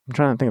 I'm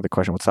trying to think of the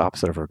question, what's the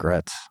opposite of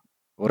regrets?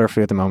 What are a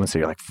few of the moments that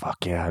you're like,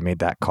 fuck yeah, I made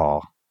that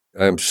call?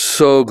 I'm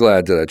so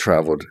glad that I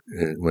traveled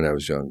when I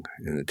was young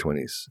in the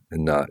 20s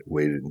and not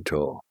waited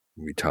until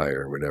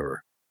retire or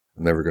whatever.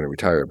 I'm never going to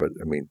retire, but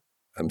I mean,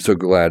 I'm so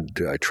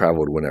glad I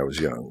traveled when I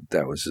was young.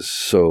 That was just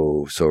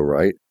so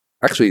right.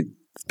 Actually,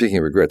 speaking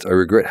of regrets, I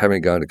regret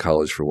having gone to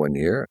college for 1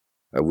 year.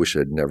 I wish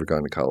I'd never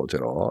gone to college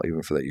at all,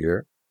 even for that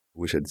year. I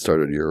wish I'd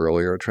started a year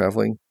earlier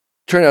traveling.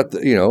 Turned out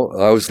that,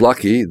 I was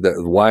lucky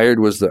that Wired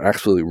was the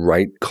absolutely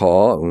right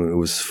call. It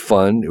was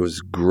fun. It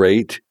was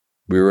great.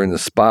 We were in the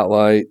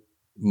spotlight.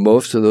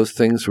 Most of those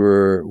things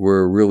were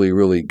really,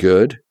 really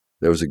good.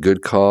 That was a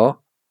good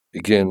call.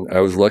 Again,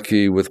 I was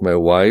lucky with my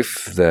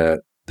wife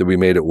that we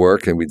made it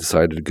work and we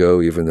decided to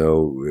go, even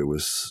though it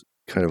was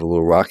kind of a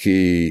little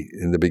rocky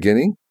in the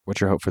beginning. What's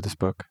your hope for this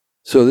book?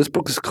 So this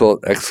book is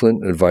called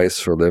Excellent Advice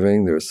for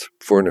Living. There's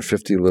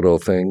 450 little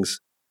things.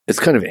 It's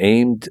kind of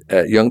aimed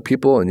at young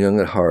people and young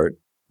at heart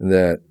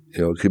that,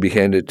 could be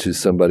handed to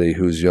somebody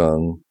who's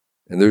young.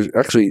 And there's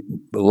actually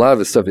a lot of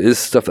the stuff is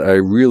stuff that I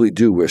really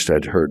do wish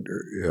I'd heard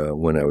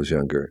when I was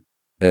younger.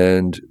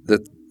 And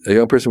that a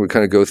young person would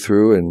kind of go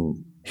through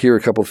and hear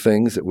a couple of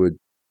things that would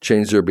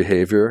change their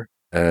behavior.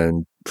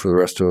 And for the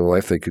rest of their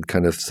life, they could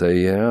kind of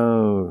say,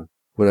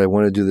 would I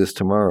want to do this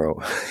tomorrow?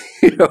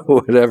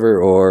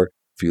 Whatever. Or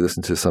if you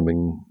listen to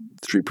something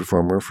street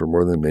performer for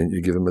more than a minute,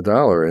 you give them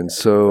 $1. And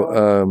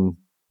so,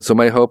 so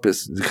my hope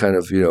is to kind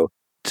of,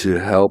 to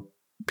help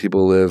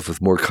people live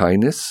with more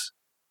kindness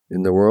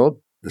in the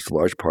world. That's a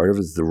large part of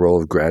it is the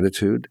role of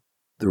gratitude,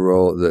 the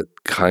role that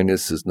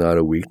kindness is not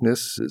a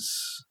weakness,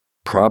 it's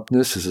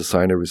promptness is a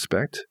sign of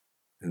respect.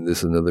 And this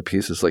is another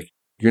piece. It's like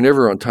you're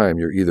never on time.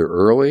 You're either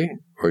early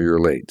or you're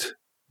late.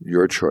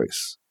 Your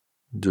choice.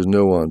 There's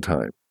no on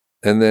time.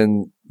 And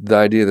then the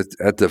idea that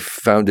at the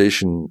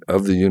foundation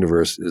of the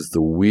universe is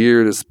the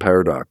weirdest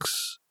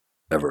paradox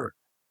ever.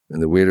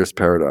 And the weirdest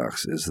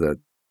paradox is that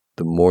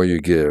the more you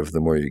give, the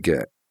more you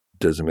get. It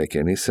doesn't make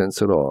any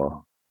sense at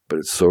all, but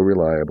it's so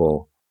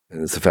reliable.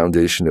 And it's the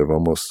foundation of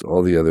almost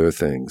all the other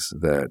things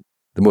that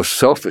the most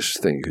selfish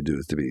thing you could do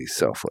is to be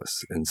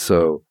selfless. And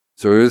so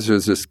there's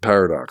this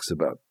paradox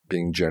about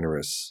being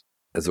generous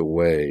as a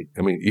way.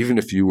 I mean, even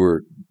if you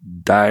were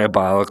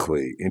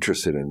diabolically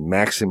interested in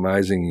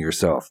maximizing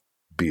yourself,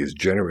 be as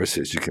generous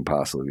as you can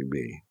possibly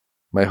be.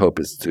 My hope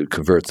is to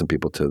convert some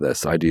people to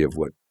this idea of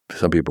what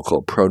some people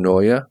call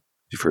pronoia.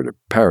 You've heard of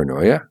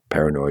paranoia.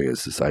 Paranoia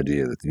is this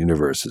idea that the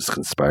universe is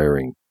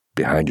conspiring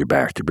behind your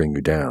back to bring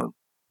you down.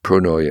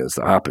 Pronoia is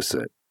the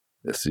opposite.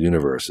 It's the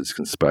universe is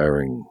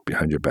conspiring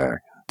behind your back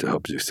to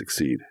help you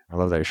succeed. I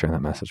love that you're sharing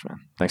that message, man.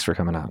 Thanks for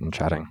coming out and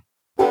chatting.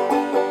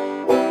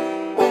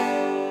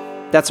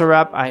 That's a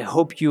wrap. I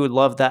hope you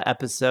loved that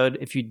episode.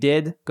 If you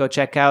did, go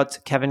check out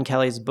Kevin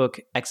Kelly's book,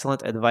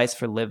 Excellent Advice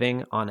for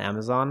Living, on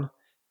Amazon.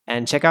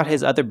 And check out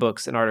his other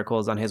books and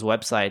articles on his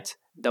website,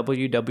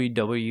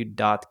 www.kk.org.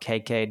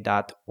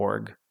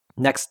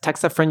 Next,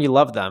 text a friend you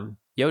love them.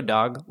 yo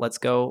dog, let's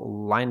go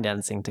line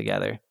dancing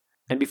together.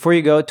 And before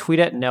you go, tweet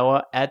at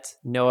Noah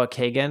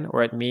Kagan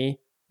or at me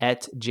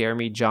at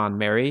Jeremy John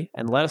Mary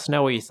and let us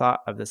know what you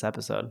thought of this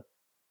episode.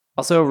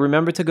 Also,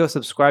 remember to go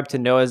subscribe to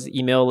Noah's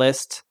email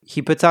list.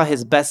 He puts out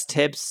his best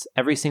tips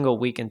every single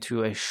week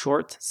into a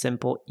short,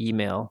 simple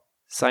email.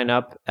 Sign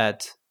up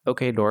at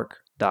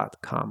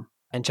okdork.com.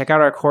 And check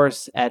out our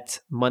course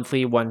at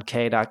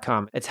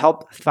monthly1k.com. It's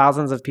helped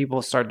thousands of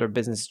people start their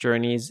business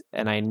journeys,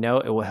 and I know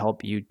it will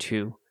help you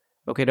too.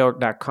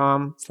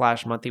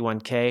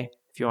 okdork.com/monthly1k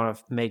if you want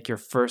to make your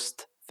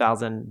first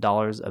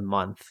 $1,000 a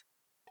month.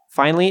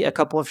 Finally, a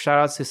couple of shout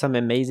outs to some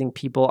amazing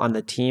people on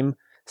the team.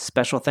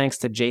 Special thanks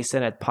to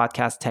Jason at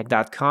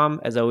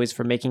podcasttech.com, as always,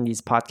 for making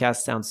these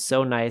podcasts sound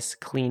so nice,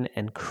 clean,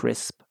 and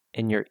crisp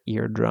in your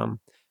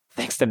eardrum.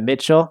 Thanks to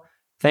Mitchell.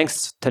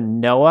 Thanks to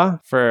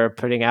Noah for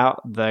putting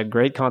out the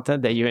great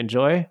content that you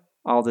enjoy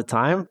all the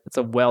time. It's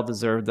a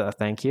well-deserved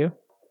thank you.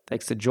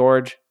 Thanks to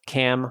George,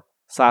 Cam,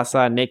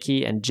 Sasa,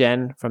 Nikki, and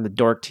Jen from the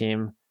Dork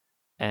team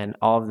and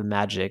all of the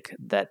magic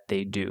that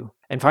they do.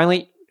 And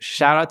finally,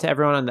 shout out to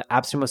everyone on the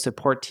AppSumo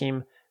support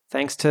team.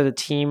 Thanks to the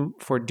team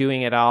for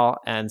doing it all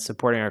and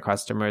supporting our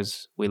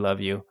customers. We love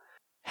you.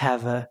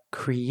 Have a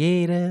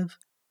creative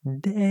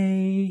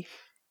day.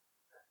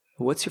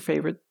 What's your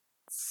favorite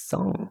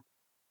song?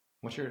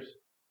 What's yours?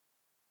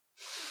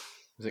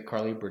 Is it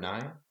Carly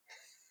Bruni?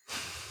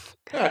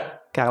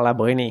 Carla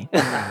Bruni.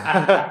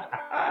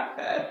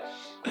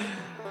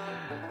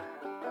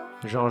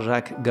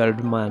 Jean-Jacques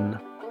Goldman.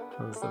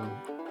 Is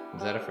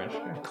that a French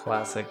guy?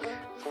 Classic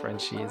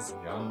Frenchies.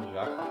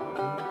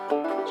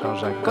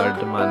 Jean-Jacques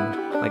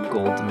Goldman, like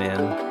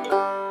Goldman.